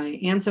 My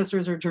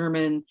ancestors are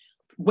German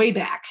way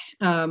back,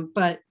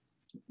 but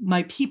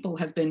my people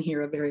have been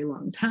here a very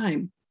long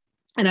time.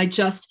 And I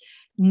just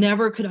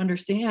never could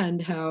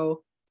understand how,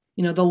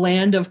 the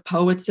land of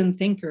poets and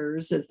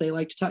thinkers, as they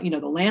like to talk, the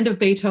land of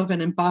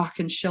Beethoven and Bach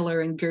and Schiller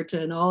and Goethe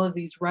and all of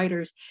these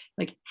writers,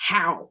 like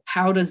how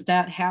does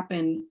that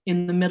happen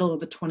in the middle of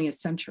the 20th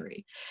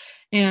century?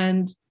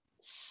 And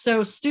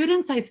so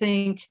students, I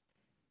think,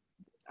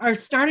 are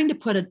starting to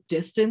put a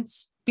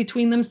distance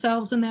between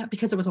themselves and that,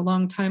 because it was a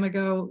long time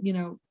ago.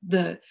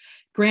 The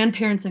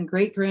grandparents and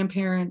great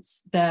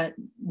grandparents that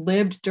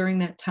lived during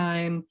that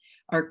time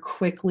are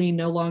quickly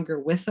no longer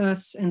with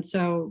us. And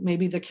so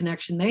maybe the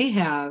connection they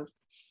have,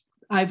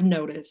 I've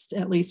noticed,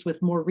 at least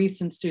with more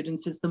recent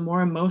students, is the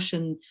more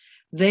emotion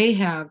they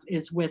have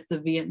is with the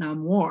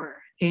Vietnam War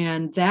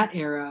and that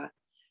era,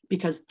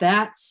 because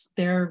that's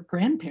their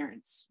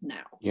grandparents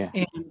now. Yeah.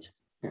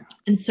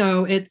 And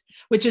so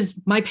which is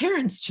my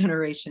parents'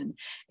 generation,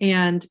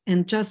 and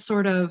just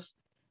sort of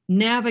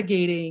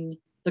navigating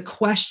the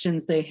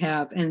questions they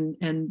have,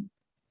 and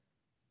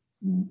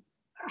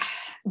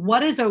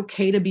what is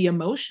okay to be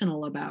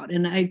emotional about.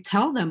 And I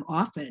tell them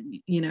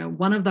often,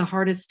 one of the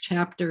hardest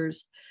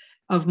chapters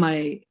of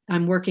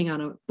I'm working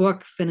on a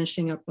book,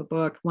 finishing up a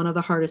book. One of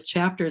the hardest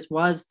chapters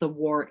was the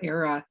war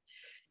era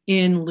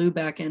in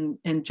Lubeck,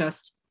 and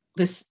just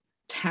this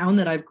town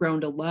that I've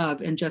grown to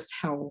love, and just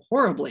how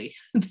horribly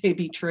they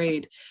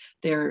betrayed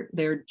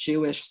their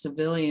Jewish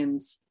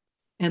civilians,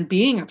 and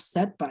being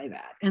upset by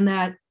that. And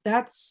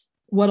that's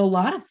what a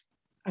lot of,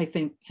 I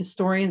think,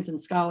 historians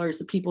and scholars,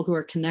 the people who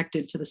are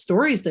connected to the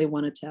stories they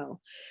want to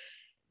tell,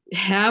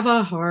 have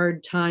a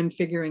hard time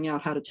figuring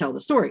out how to tell the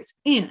stories.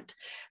 And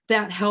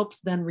that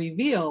helps then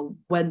reveal,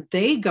 when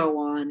they go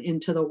on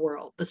into the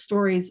world, the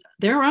stories,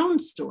 their own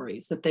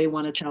stories that they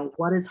want to tell,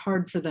 what is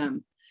hard for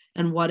them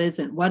and what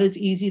isn't, what is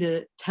easy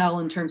to tell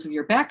in terms of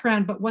your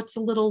background, but what's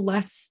a little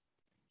less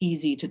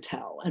easy to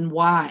tell, and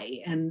why,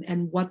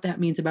 and what that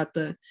means about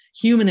the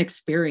human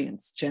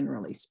experience,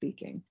 generally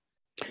speaking.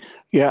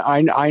 Yeah,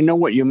 I know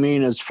what you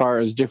mean as far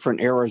as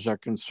different eras are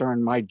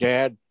concerned. My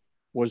dad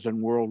was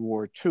in World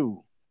War II.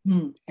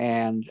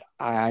 And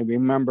I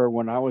remember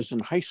when I was in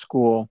high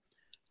school,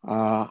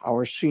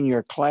 our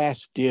senior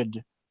class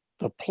did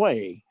the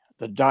play,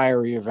 The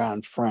Diary of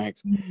Anne Frank.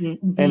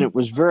 And it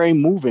was very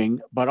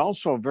moving, but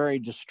also very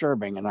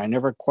disturbing. And I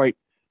never quite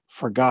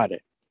forgot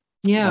it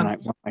when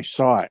I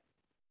saw it.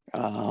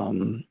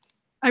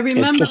 I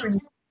remember,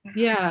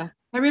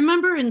 I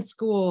remember in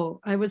school,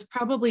 I was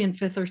probably in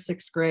 5th or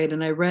 6th grade,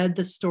 and I read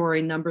the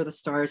story Number the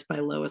Stars by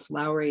Lois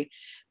Lowry,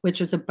 which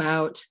was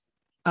about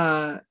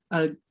a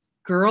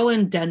girl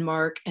in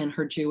Denmark and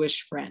her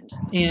Jewish friend.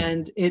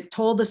 And it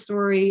told the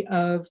story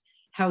of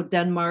how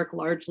Denmark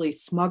largely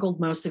smuggled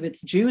most of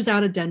its Jews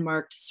out of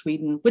Denmark to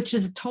Sweden, which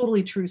is a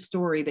totally true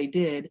story. They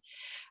did.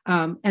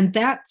 And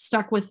that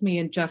stuck with me,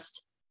 and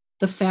just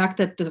the fact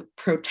that the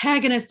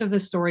protagonist of the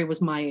story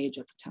was my age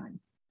at the time.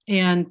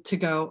 And to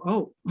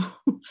go,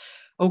 oh,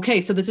 okay,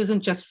 so this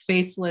isn't just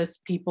faceless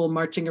people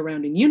marching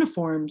around in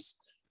uniforms.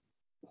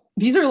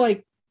 These are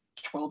like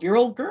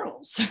 12-year-old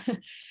girls.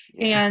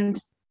 And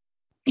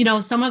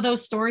some of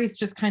those stories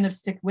just kind of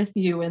stick with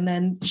you and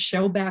then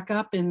show back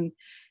up in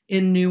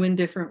new and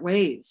different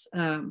ways.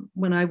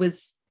 When I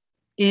was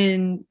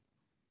on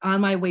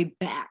my way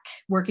back,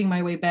 working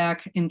my way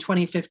back in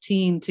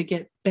 2015 to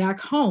get back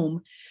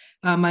home,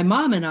 my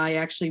mom and I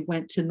actually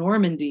went to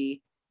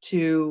Normandy,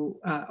 to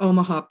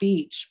Omaha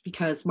Beach,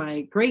 because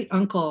my great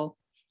uncle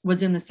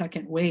was in the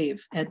second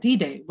wave at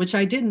D-Day, which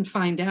I didn't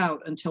find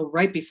out until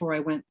right before I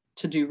went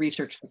to do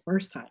research the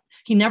first time.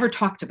 He never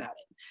talked about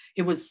it.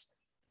 It was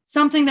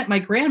something that my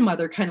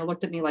grandmother kind of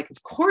looked at me like,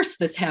 of course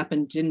this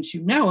happened, didn't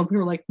you know? And we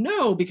were like,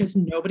 no, because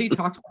nobody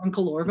talks to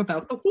Uncle Orv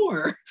about the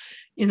war.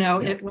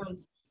 It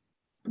was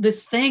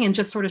this thing, and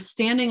just sort of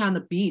standing on the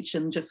beach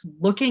and just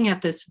looking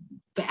at this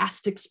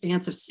vast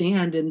expanse of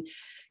sand. And,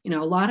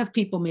 a lot of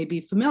people may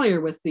be familiar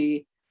with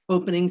the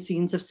opening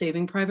scenes of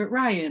Saving Private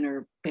Ryan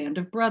or Band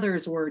of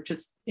Brothers, or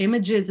just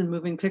images and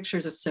moving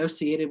pictures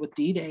associated with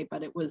D-Day,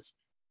 but it was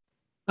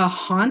a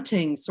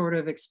haunting sort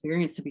of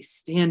experience to be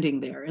standing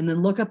there and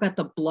then look up at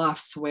the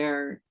bluffs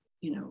where,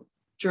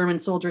 German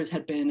soldiers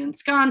had been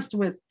ensconced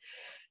with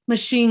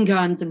machine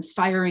guns and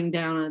firing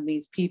down on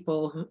these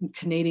people,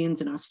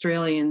 Canadians and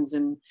Australians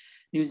and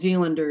New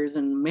Zealanders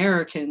and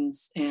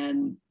Americans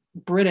and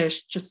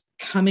British, just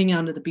coming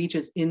onto the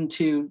beaches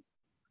into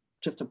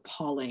just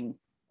appalling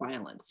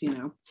violence,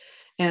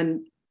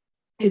 and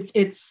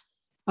it's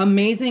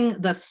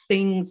amazing the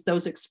things,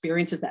 those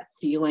experiences, that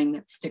feeling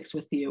that sticks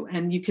with you.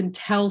 And you can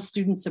tell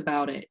students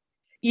about it,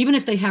 even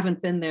if they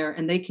haven't been there,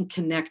 and they can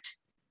connect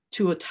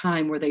to a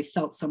time where they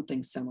felt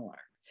something similar.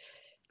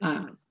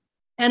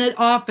 And it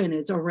often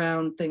is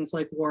around things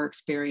like war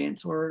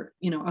experience, or,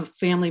 a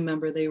family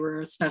member they were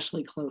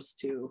especially close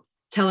to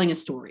telling a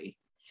story.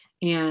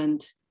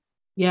 And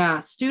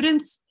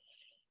students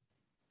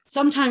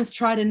sometimes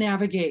try to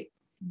navigate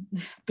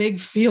big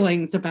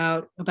feelings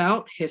about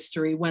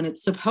history when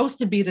it's supposed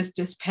to be this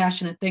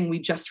dispassionate thing we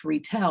just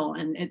retell,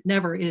 and it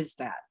never is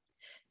that.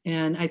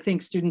 And I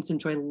think students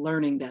enjoy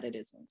learning that it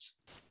isn't.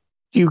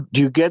 Do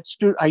you get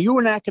are you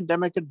an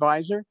academic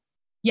advisor?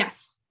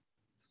 Yes.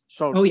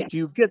 So yes.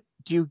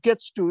 Do you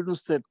get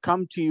students that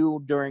come to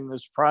you during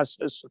this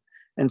process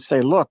and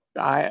say, look,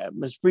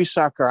 Ms.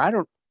 Briesacher,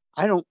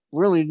 I don't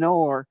really know,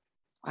 or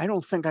I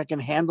don't think I can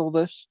handle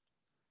this?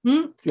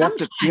 You have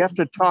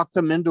to talk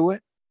them into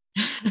it?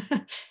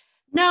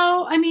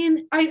 No, I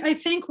mean, I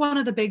think one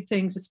of the big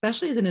things,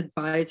 especially as an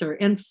advisor,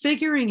 and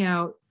figuring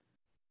out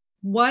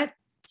what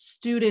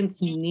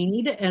students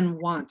need and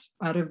want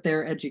out of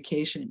their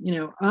education.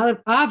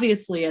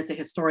 Obviously, as a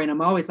historian,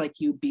 I'm always like,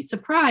 you'd be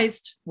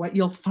surprised what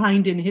you'll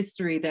find in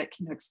history that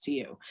connects to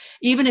you,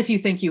 even if you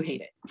think you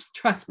hate it.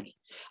 Trust me,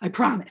 I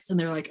promise. And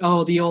they're like,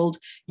 oh, the old,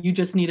 you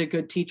just need a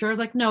good teacher. I was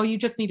like, no, you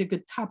just need a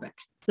good topic.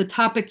 The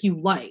topic you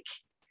like.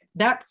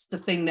 That's the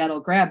thing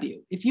that'll grab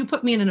you. If you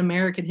put me in an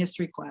American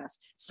history class,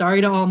 sorry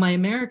to all my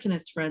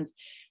Americanist friends,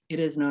 it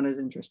is not as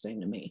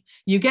interesting to me.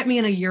 You get me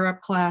in a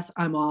Europe class,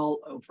 I'm all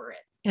over it.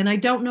 And I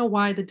don't know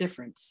why the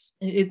difference.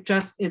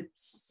 It's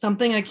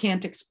something I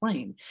can't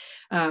explain.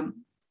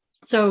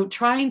 So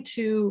trying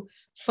to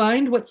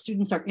find what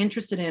students are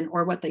interested in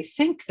or what they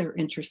think they're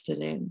interested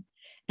in,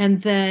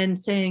 and then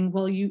saying,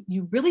 well,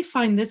 you really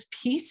find this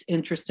piece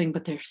interesting,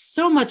 but there's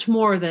so much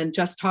more than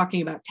just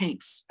talking about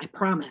tanks, I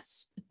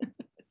promise.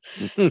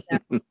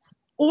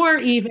 Or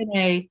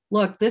even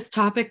look, this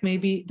topic may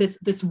be,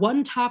 this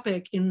one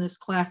topic in this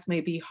class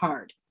may be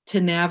hard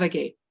to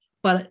navigate,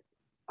 but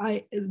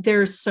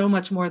there's so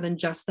much more than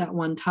just that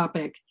one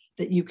topic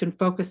that you can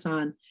focus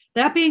on.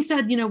 That being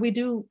said, we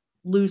do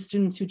lose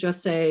students who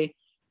just say,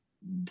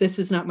 this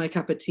is not my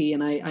cup of tea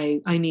and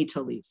I need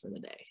to leave for the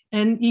day.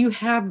 And you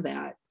have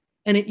that.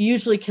 And it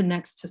usually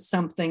connects to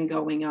something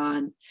going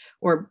on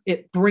or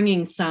it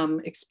bringing some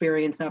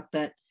experience up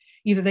that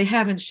either they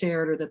haven't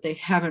shared or that they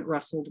haven't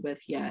wrestled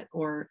with yet,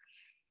 or,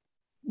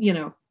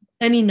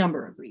 any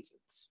number of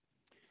reasons.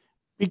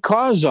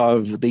 Because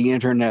of the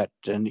internet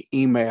and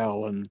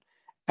email and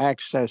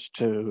access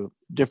to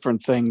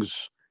different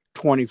things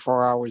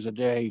 24 hours a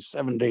day,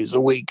 7 days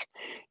a week,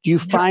 do you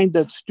find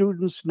that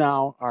students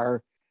now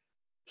are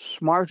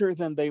smarter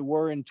than they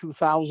were in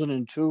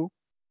 2002?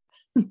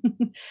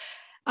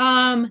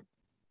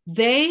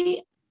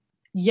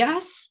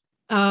 Yes.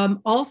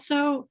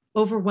 Also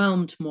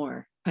overwhelmed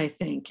more, I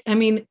think. I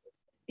mean,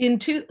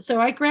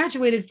 so I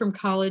graduated from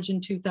college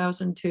in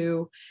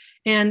 2002.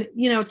 And,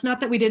 it's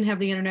not that we didn't have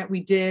the internet. We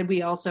did.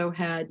 We also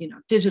had,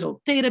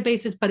 digital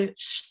databases, but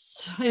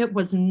it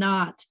was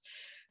not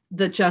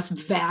the just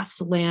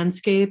vast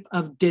landscape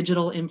of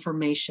digital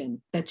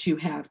information that you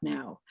have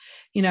now.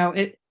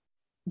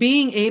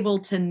 Being able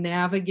to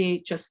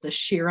navigate just the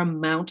sheer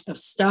amount of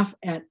stuff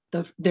at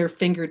their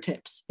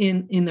fingertips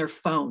in their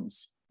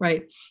phones,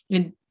 right?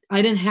 And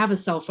I didn't have a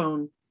cell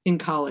phone in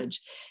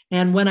college.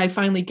 And when I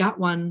finally got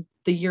one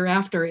the year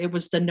after, it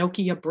was the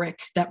Nokia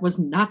brick that was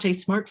not a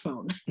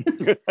smartphone.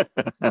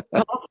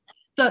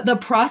 The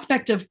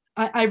prospect of,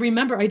 I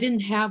remember I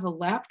didn't have a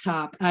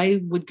laptop.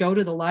 I would go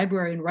to the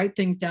library and write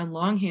things down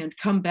longhand,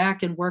 come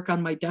back and work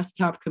on my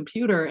desktop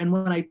computer. And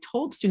when I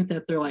told students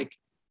that, they're like,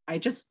 I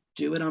just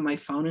do it on my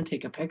phone and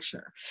take a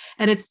picture.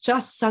 And it's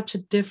just such a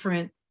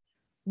different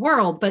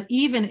world. But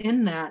even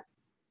in that,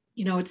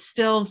 it's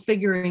still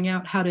figuring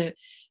out how to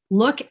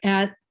look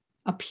at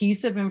a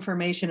piece of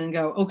information and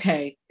go,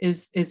 okay,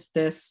 is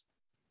this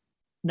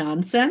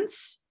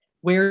nonsense?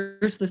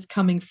 Where's this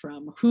coming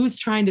from? Who's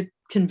trying to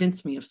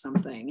convince me of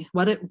something?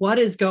 What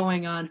is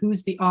going on?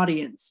 Who's the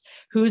audience?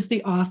 Who's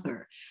the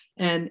author?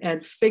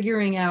 And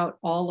figuring out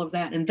all of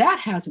that. And that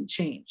hasn't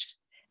changed.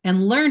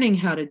 And learning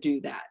how to do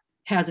that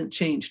hasn't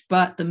changed,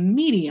 but the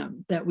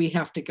medium that we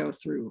have to go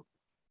through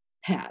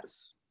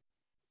has.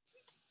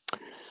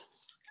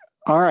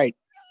 All right.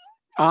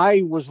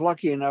 I was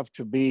lucky enough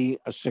to be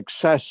a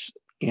success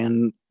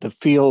in the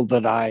field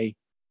that I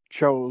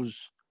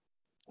chose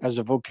as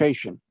a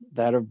vocation,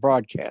 that of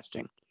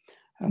broadcasting.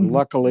 And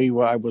luckily,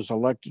 I was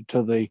elected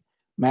to the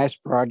Mass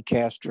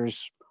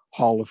Broadcasters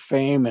Hall of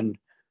Fame in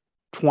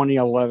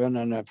 2011,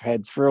 and I've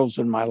had thrills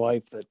in my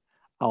life that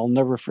I'll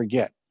never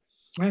forget.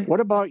 Right. What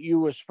about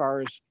you as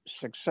far as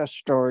success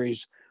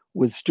stories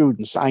with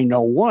students? I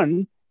know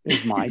one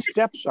is my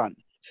stepson,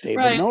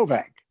 David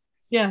Novak.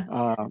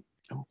 Yeah.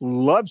 Who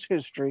loves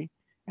history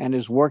and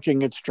is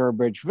working at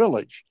Sturbridge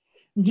Village.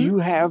 Mm-hmm. Do you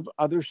have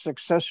other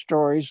success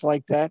stories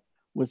like that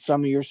with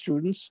some of your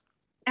students?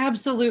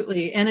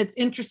 Absolutely. And it's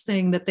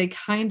interesting that they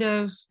kind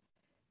of,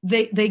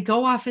 they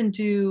go off and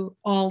do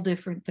all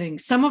different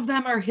things. Some of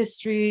them are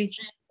history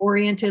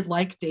oriented,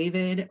 like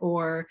David,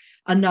 or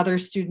another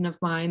student of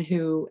mine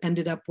who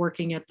ended up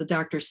working at the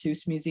Dr.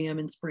 Seuss Museum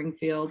in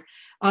Springfield.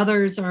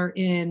 Others are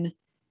in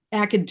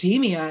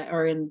academia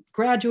or in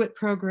graduate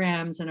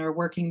programs and are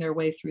working their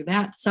way through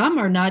that. Some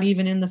are not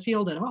even in the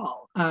field at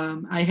all.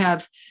 I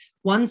have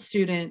one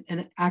student,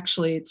 and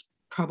actually it's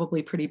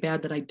probably pretty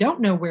bad that I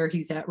don't know where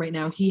he's at right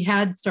now. He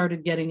had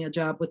started getting a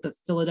job with the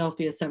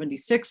Philadelphia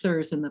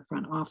 76ers in the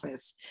front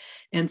office.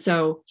 And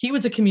so he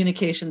was a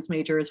communications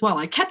major as well.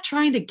 I kept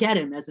trying to get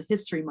him as a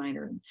history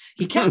minor, and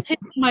he kept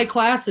taking my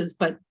classes,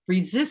 but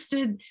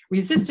resisted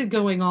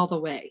going all the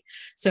way.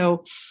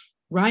 So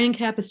Ryan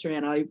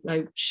Capistran,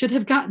 I should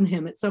have gotten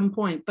him at some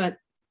point, but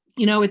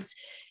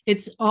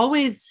it's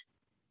always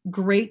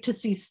great to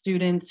see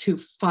students who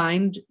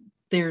find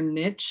their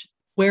niche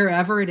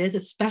wherever it is,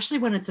 especially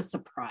when it's a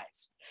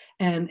surprise.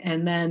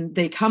 And then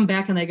they come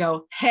back and they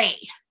go, hey,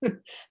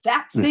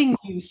 that thing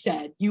you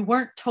said, you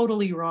weren't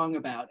totally wrong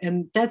about.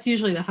 And that's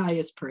usually the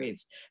highest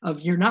praise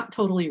of, you're not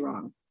totally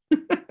wrong.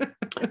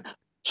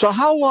 So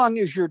how long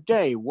is your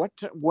day?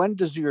 When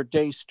does your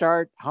day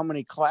start? How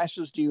many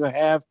classes do you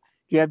have?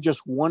 Do you have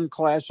just one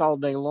class all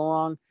day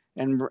long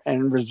and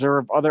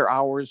reserve other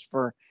hours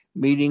for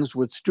meetings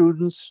with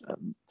students?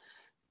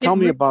 Tell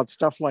me about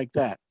stuff like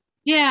that.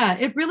 Yeah,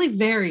 it really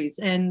varies.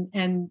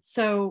 And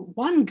so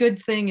one good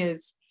thing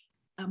is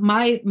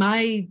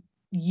my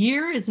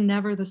year is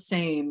never the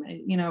same.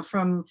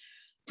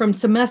 From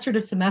semester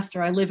to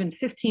semester, I live in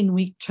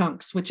 15-week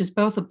chunks, which is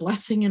both a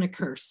blessing and a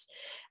curse.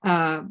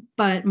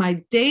 But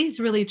my days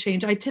really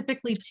change. I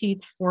typically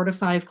teach 4 to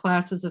 5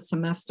 classes a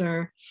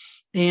semester.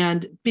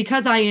 And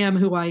because I am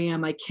who I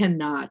am, I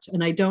cannot,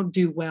 and I don't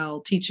do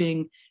well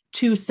teaching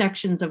 2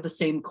 sections of the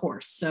same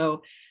course.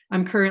 So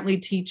I'm currently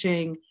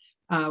teaching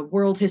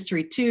World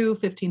History 2,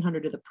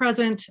 1500 to the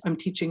present. I'm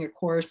teaching a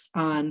course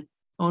on,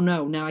 oh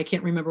no, now I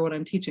can't remember what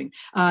I'm teaching.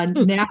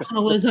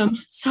 Nationalism,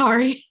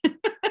 sorry.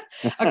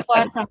 A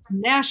class on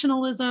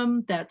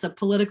nationalism, that's a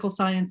political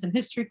science and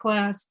history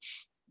class.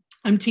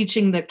 I'm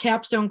teaching the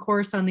capstone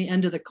course on the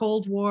end of the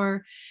Cold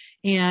War.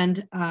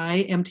 And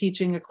I am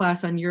teaching a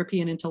class on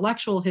European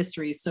intellectual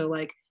history. So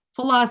like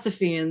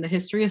philosophy and the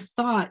history of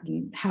thought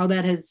and how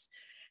that has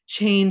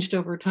changed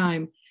over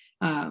time.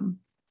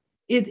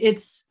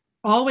 It's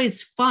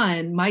always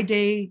fun. My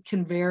day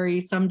can vary.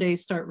 Some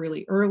days start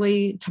really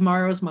early.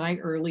 Tomorrow's my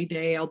early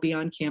day. I'll be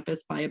on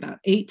campus by about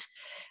 8.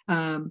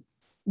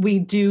 We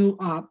do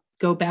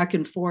go back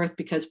and forth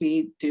because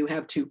we do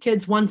have 2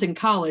 kids. One's in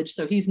college,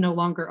 so he's no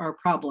longer our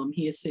problem.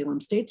 He is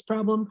Salem State's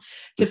problem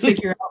to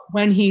figure out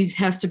when he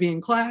has to be in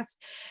class.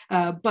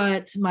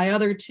 But my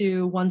other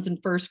 2, one's in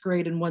 1st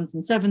grade and one's in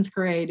 7th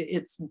grade.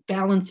 It's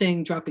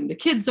balancing dropping the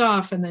kids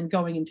off and then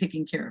going and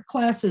taking care of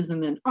classes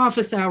and then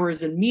office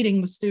hours and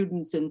meeting with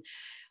students and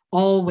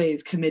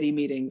always committee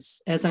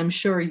meetings, as I'm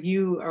sure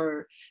you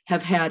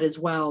have had as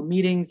well.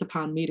 Meetings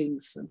upon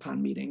meetings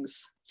upon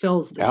meetings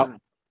fills the time.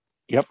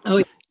 Yep. Oh,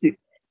 yes.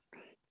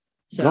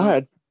 So, go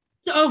ahead.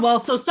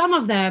 So some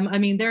of them, I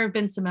mean, there have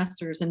been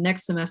semesters, and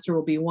next semester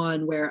will be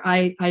one where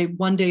I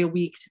one day a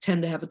week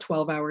tend to have a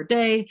 12-hour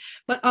day,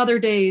 but other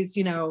days,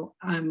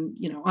 I'm,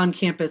 on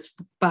campus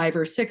 5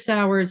 or 6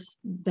 hours.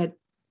 That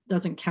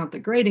doesn't count the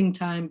grading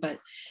time, but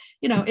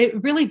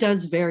it really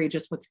does vary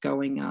just what's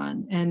going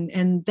on.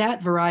 And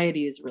that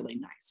variety is really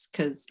nice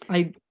because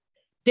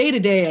day to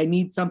day, I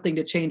need something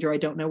to change or I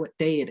don't know what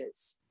day it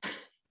is.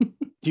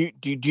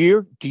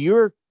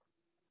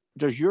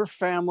 Does your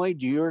family,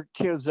 do your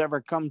kids ever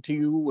come to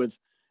you with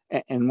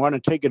and want to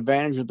take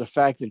advantage of the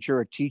fact that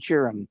you're a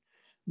teacher and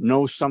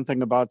know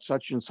something about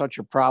such and such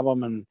a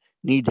problem and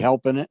need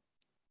help in it?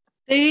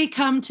 They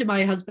come to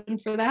my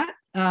husband for that.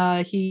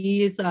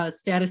 He is a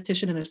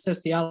statistician and a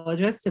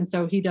sociologist, and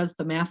so he does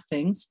the math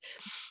things.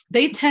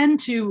 They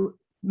tend to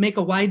make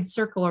a wide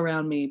circle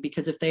around me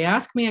because if they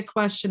ask me a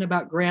question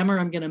about grammar,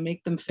 I'm going to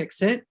make them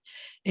fix it.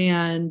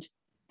 And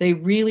they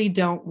really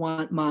don't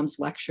want mom's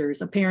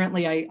lectures.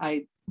 Apparently,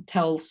 I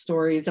tell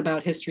stories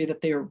about history that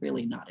they are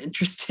really not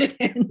interested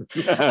in.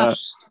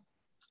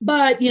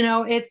 But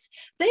it's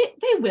they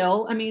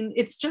will. I mean,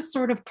 it's just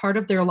sort of part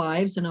of their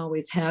lives and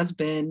always has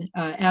been.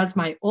 As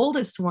my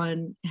oldest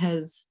one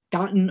has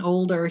gotten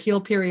older,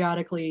 he'll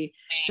periodically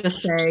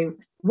just say,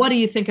 "What do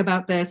you think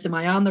about this? Am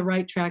I on the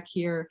right track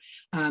here?"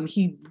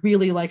 He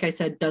really, like I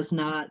said, does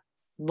not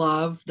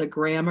love the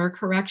grammar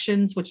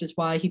corrections, which is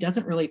why he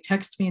doesn't really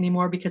text me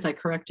anymore because I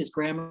correct his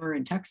grammar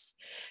in text.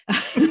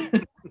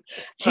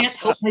 Can't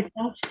help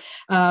myself.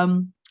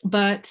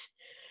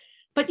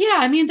 But yeah,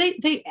 I mean,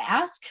 they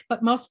ask,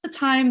 but most of the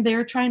time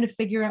they're trying to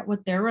figure out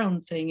what their own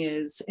thing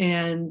is.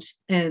 And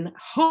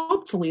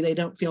hopefully they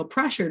don't feel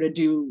pressure to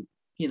do,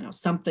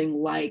 something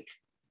like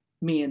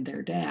me and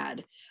their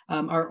dad.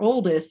 Our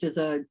oldest is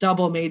a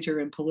double major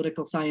in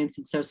political science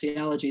and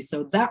sociology.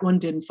 So that one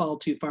didn't fall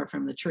too far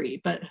from the tree,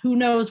 but who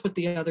knows what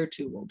the other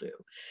 2 will do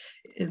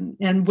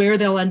and where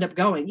they'll end up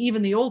going.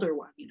 Even the older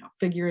one,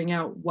 figuring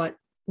out what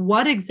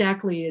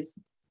exactly is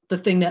the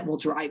thing that will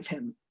drive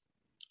him.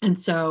 And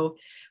so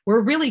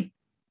we're really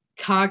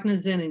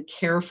cognizant and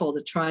careful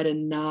to try to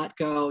not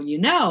go,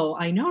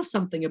 I know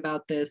something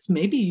about this.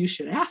 Maybe you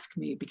should ask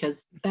me,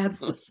 because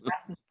that's the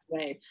fastest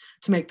way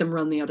to make them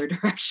run the other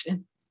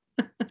direction.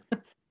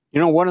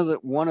 One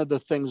of the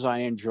things I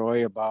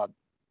enjoy about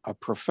a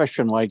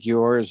profession like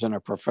yours and a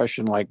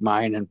profession like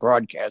mine in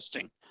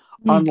broadcasting,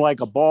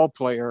 unlike a ball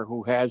player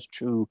who has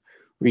to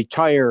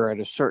retire at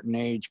a certain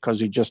age because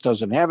he just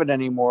doesn't have it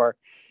anymore,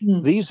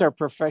 these are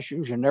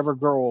professions you never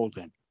grow old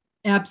in.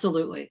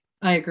 Absolutely.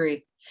 I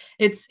agree.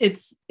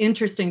 It's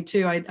interesting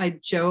too. I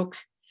joke.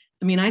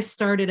 I mean, I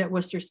started at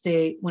Worcester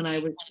State when I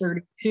was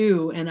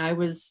 32 and I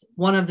was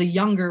one of the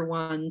younger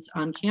ones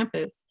on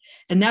campus.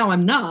 And now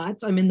I'm not,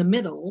 I'm in the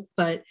middle,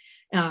 but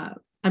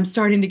I'm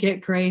starting to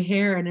get gray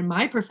hair. And in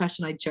my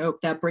profession, I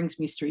joke that brings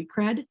me street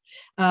cred,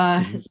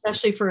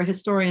 especially for a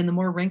historian. The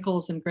more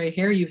wrinkles and gray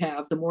hair you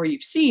have, the more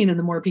you've seen and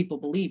the more people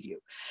believe you.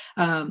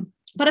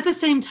 But at the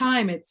same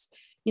time, it's,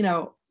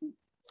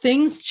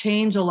 things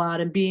change a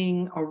lot, and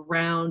being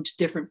around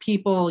different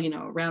people,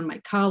 around my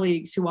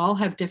colleagues who all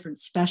have different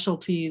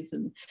specialties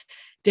and,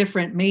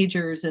 different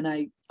majors, and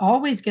I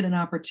always get an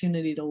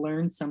opportunity to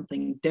learn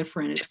something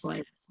different. It's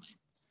like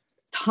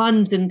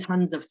tons and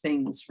tons of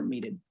things for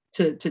me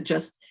to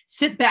just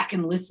sit back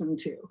and listen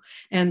to.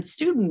 And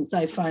students,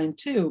 I find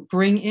too,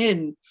 bring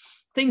in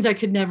things I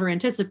could never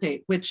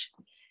anticipate, which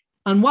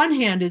on one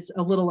hand is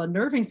a little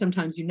unnerving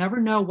sometimes. You never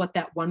know what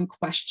that one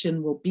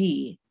question will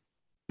be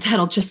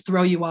that'll just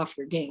throw you off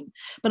your game.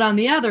 But on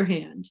the other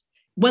hand,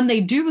 when they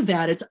do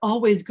that, it's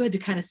always good to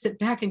kind of sit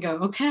back and go,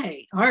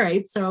 okay, all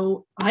right,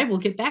 so I will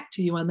get back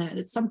to you on that.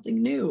 It's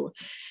something new.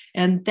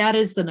 And that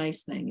is the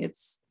nice thing.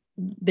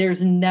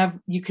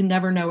 You can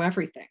never know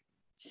everything.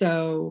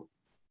 So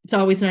it's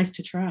always nice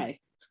to try.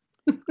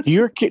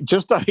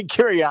 Just out of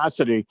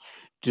curiosity,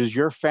 does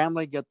your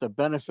family get the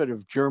benefit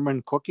of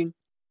German cooking?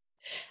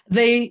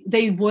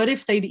 They would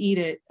if they'd eat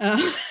it.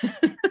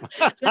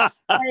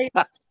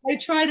 I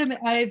try to.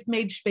 I've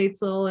made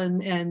spätzle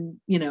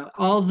and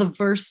all the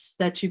verse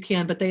that you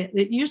can, but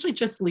it usually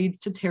just leads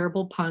to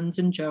terrible puns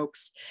and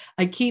jokes.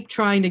 I keep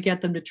trying to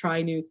get them to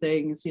try new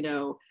things.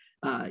 Jägerwurst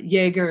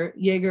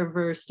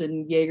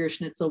and Jäger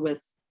schnitzel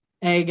with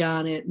egg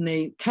on it, and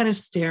they kind of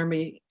stare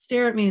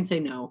at me and say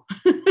no.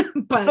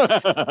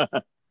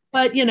 but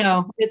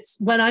it's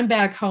when I'm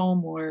back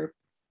home, or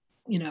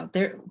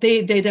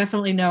they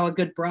definitely know a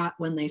good brat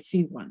when they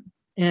see one,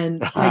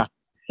 and I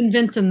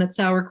convince them that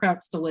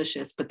sauerkraut's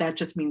delicious, but that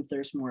just means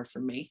there's more for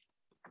me.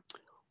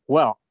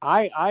 Well,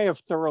 I have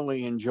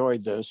thoroughly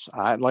enjoyed this.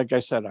 Like I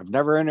said, I've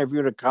never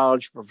interviewed a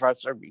college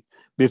professor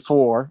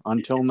before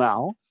until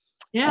now.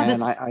 Yeah,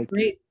 and that's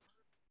great.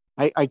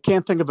 I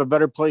can't think of a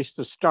better place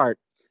to start.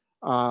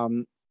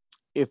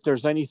 If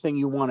there's anything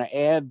you want to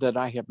add that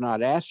I have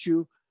not asked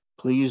you,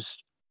 please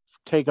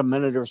take a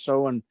minute or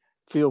so and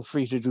feel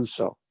free to do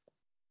so.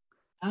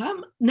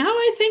 No,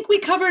 I think we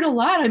covered a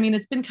lot. I mean,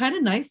 it's been kind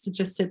of nice to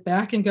just sit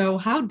back and go,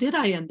 how did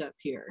I end up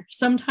here?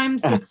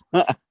 Sometimes it's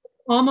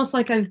almost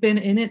like I've been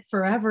in it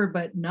forever,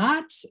 but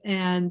not.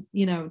 And,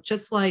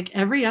 just like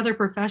every other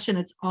profession,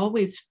 it's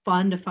always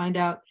fun to find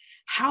out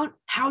how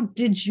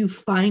did you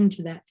find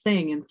that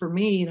thing? And for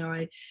me,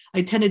 I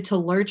tended to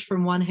lurch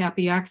from one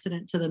happy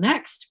accident to the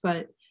next,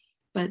 but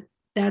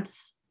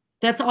that's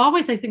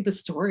always, I think, the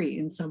story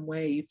in some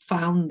way. You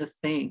found the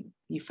thing,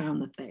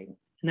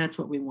 and that's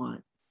what we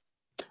want.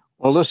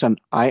 Well, listen,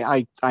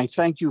 I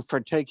thank you for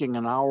taking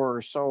an hour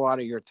or so out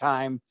of your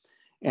time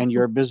and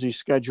your busy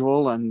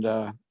schedule. And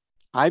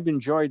I've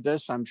enjoyed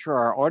this. I'm sure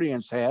our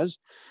audience has.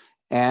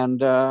 And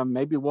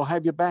maybe we'll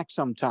have you back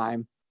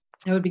sometime.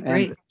 That would be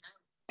great.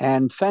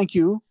 And thank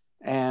you.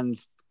 And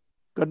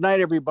good night,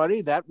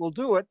 everybody. That will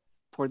do it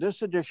for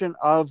this edition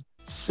of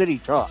City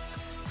Talk.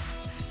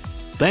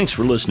 Thanks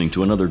for listening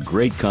to another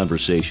great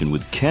conversation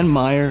with Ken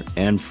Meyer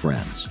and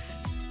friends.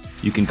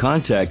 You can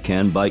contact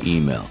Ken by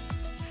email.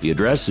 The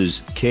address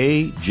is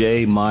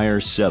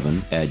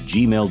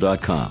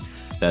kjmeyer7@gmail.com.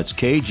 That's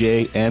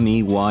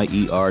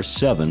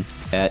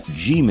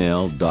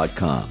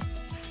kjmeyer7@gmail.com.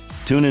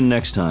 Tune in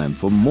next time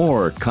for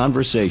more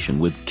conversation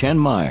with Ken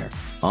Meyer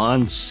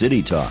on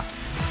City Talk.